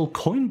into the little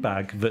coin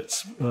bag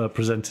that's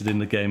presented in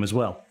the game as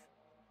well.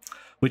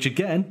 Which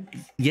again,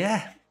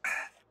 yeah,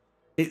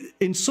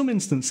 in some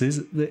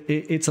instances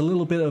it's a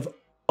little bit of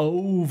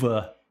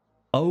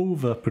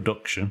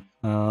overproduction.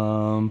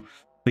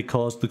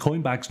 Because the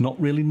coin bag's not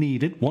really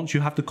needed. Once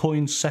you have the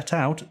coins set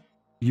out,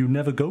 you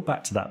never go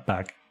back to that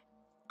bag.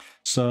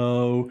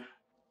 So,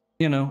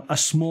 a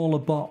smaller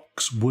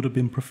box would have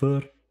been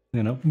preferred.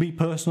 Me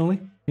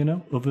personally,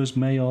 others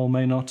may or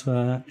may not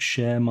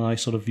share my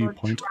sort of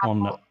viewpoint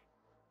on that.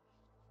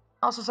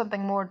 Also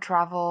something more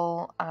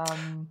travel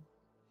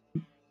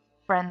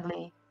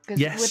friendly. Because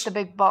yes. With the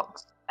big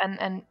box,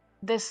 and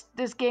this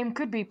game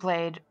could be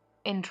played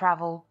in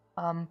travel.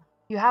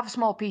 You have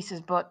small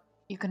pieces, but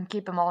you can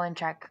keep them all in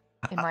check,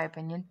 in my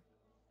opinion.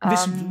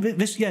 This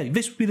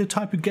would be the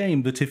type of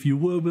game that if you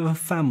were with a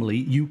family,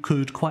 you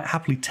could quite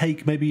happily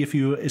take. Maybe if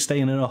you were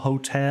staying in a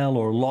hotel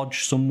or a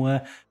lodge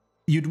somewhere,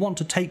 you'd want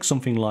to take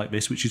something like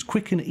this, which is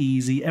quick and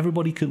easy.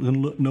 Everybody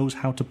knows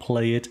how to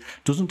play it.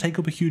 Doesn't take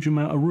up a huge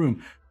amount of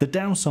room. The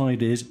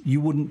downside is you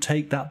wouldn't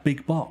take that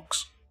big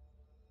box,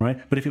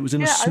 right? But if it was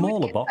in a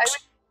smaller box,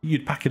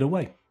 you'd pack it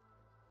away.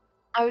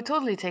 I would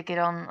totally take it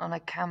on a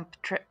camp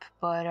trip,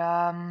 but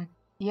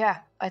yeah,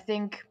 I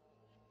think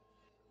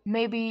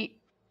maybe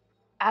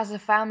as a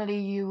family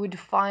you would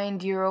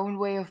find your own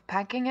way of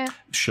packing it.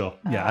 Sure,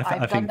 yeah,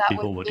 I think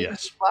people would,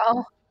 yes.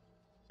 Well,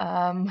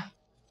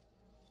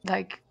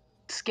 like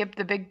skip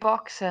the big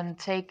box and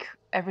take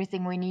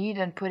everything we need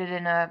and put it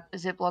in a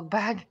Ziploc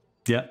bag.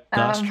 Yeah,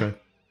 that's true.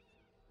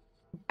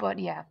 But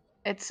yeah,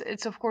 it's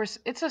of course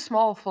it's a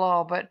small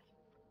flaw, but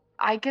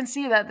I can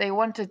see that they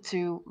wanted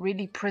to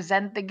really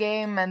present the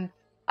game, and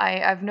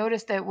I've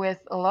noticed it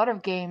with a lot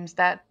of games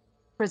that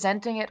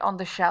presenting it on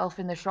the shelf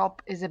in the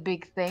shop is a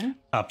big thing.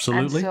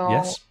 Absolutely, so,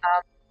 yes.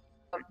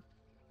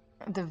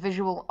 The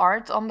visual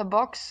art on the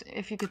box,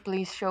 if you could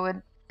please show it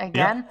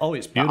again. Yeah. Oh,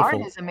 it's beautiful. The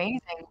art is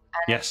amazing.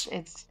 And yes.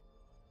 It's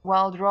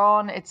well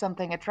drawn. It's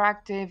something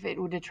attractive.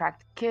 It would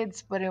attract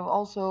kids, but it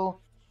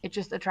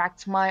just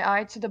attracts my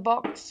eye to the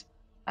box.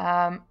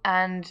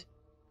 And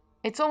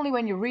it's only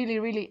when you really,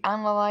 really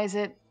analyze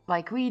it,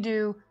 like we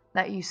do,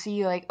 that you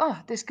see like, oh,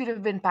 this could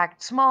have been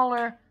packed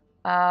smaller.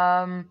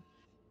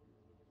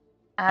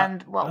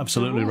 And well,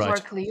 absolutely the rules right.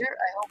 are clear.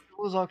 I hope the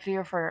rules are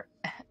clear for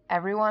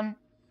everyone,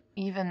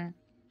 even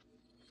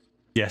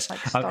yes. like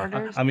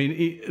starters. I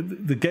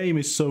mean, the game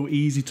is so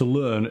easy to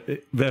learn.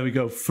 There we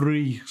go,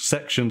 3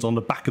 sections on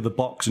the back of the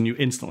box, and you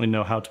instantly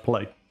know how to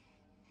play.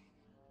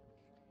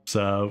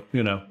 So,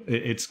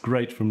 it's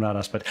great from that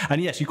aspect.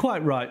 And yes, you're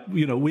quite right.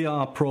 We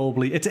are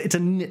probably, it's a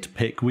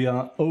nitpick. We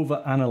are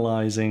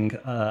over-analysing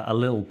a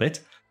little bit.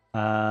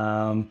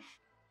 But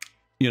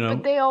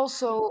they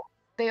also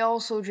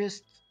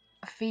just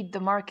feed the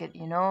market,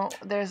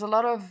 There's a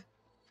lot of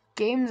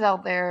games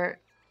out there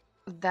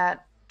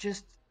that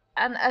just,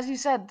 and as you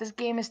said, this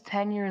game is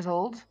 10 years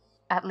old,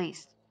 at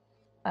least.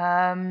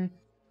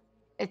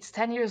 It's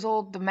 10 years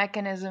old, the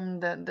mechanism,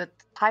 the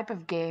type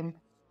of game.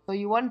 So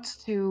you want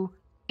to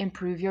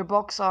improve your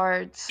box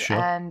art. Sure.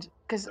 And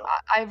because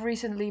I've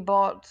recently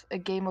bought a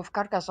game of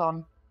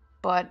Carcassonne,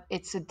 but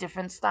it's a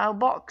different style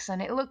box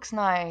and it looks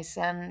nice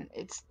and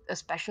it's a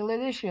special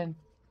edition.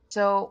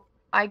 So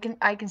I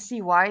can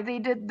see why they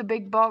did the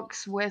big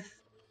box with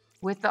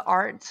the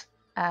art,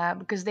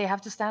 because they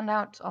have to stand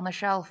out on a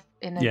shelf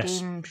in a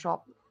game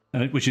shop.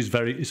 Which is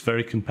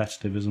very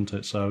competitive, isn't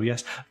it? So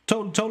yes,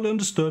 totally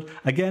understood.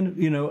 Again,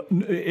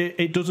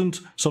 it doesn't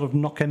sort of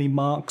knock any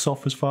marks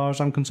off as far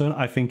as I'm concerned.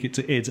 I think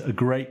it's a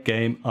great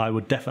game. I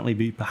would definitely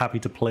be happy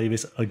to play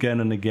this again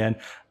and again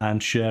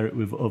and share it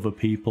with other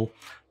people.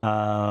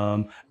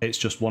 It's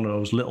just one of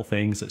those little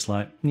things that's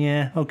like,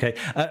 yeah, okay.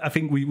 I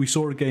think we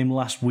saw a game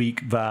last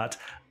week that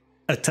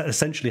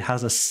essentially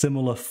has a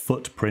similar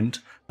footprint,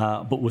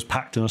 but was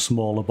packed in a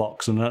smaller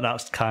box, and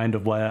that's kind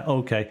of where,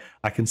 okay,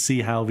 I can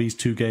see how these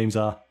two games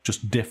are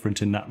just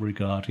different in that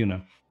regard,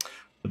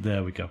 But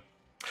there we go.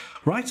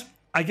 Right,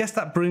 I guess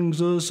that brings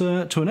us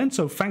to an end.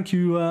 So thank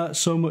you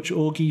so much,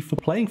 Augie, for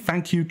playing.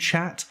 Thank you,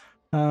 chat,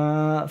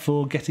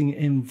 for getting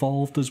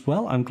involved as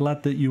well. I'm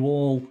glad that you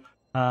all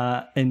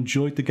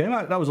enjoyed the game.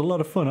 That was a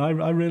lot of fun.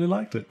 I really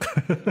liked it.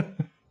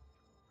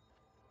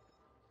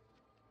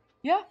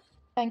 Yeah,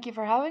 thank you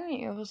for having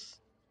me. It was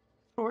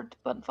short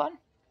but fun.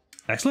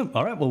 Excellent.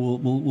 All right, well,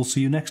 we'll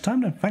see you next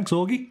time then. Thanks,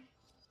 Augie.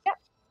 Yeah.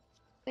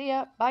 See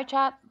ya. Bye,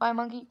 chat. Bye,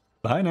 monkey.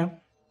 Bye now.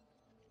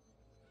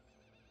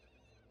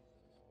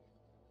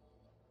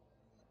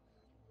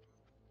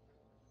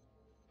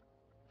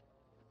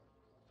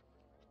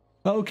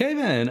 Okay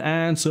then,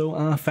 and so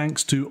our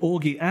thanks to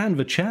Augie and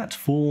the chat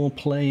for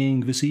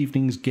playing this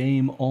evening's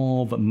game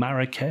of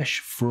Marrakech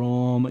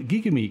from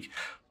Gigamic.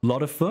 A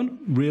lot of fun,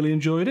 really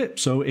enjoyed it.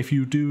 So if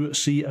you do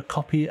see a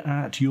copy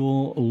at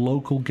your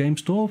local game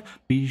store,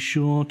 be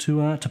sure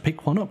to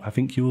pick one up. I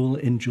think you'll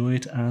enjoy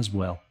it as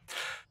well.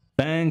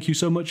 Thank you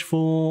so much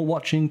for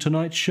watching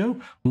tonight's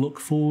show. Look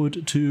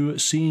forward to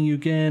seeing you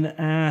again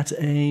at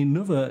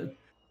another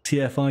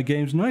TFI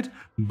Games Night.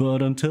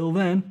 But until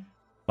then,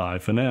 bye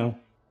for now.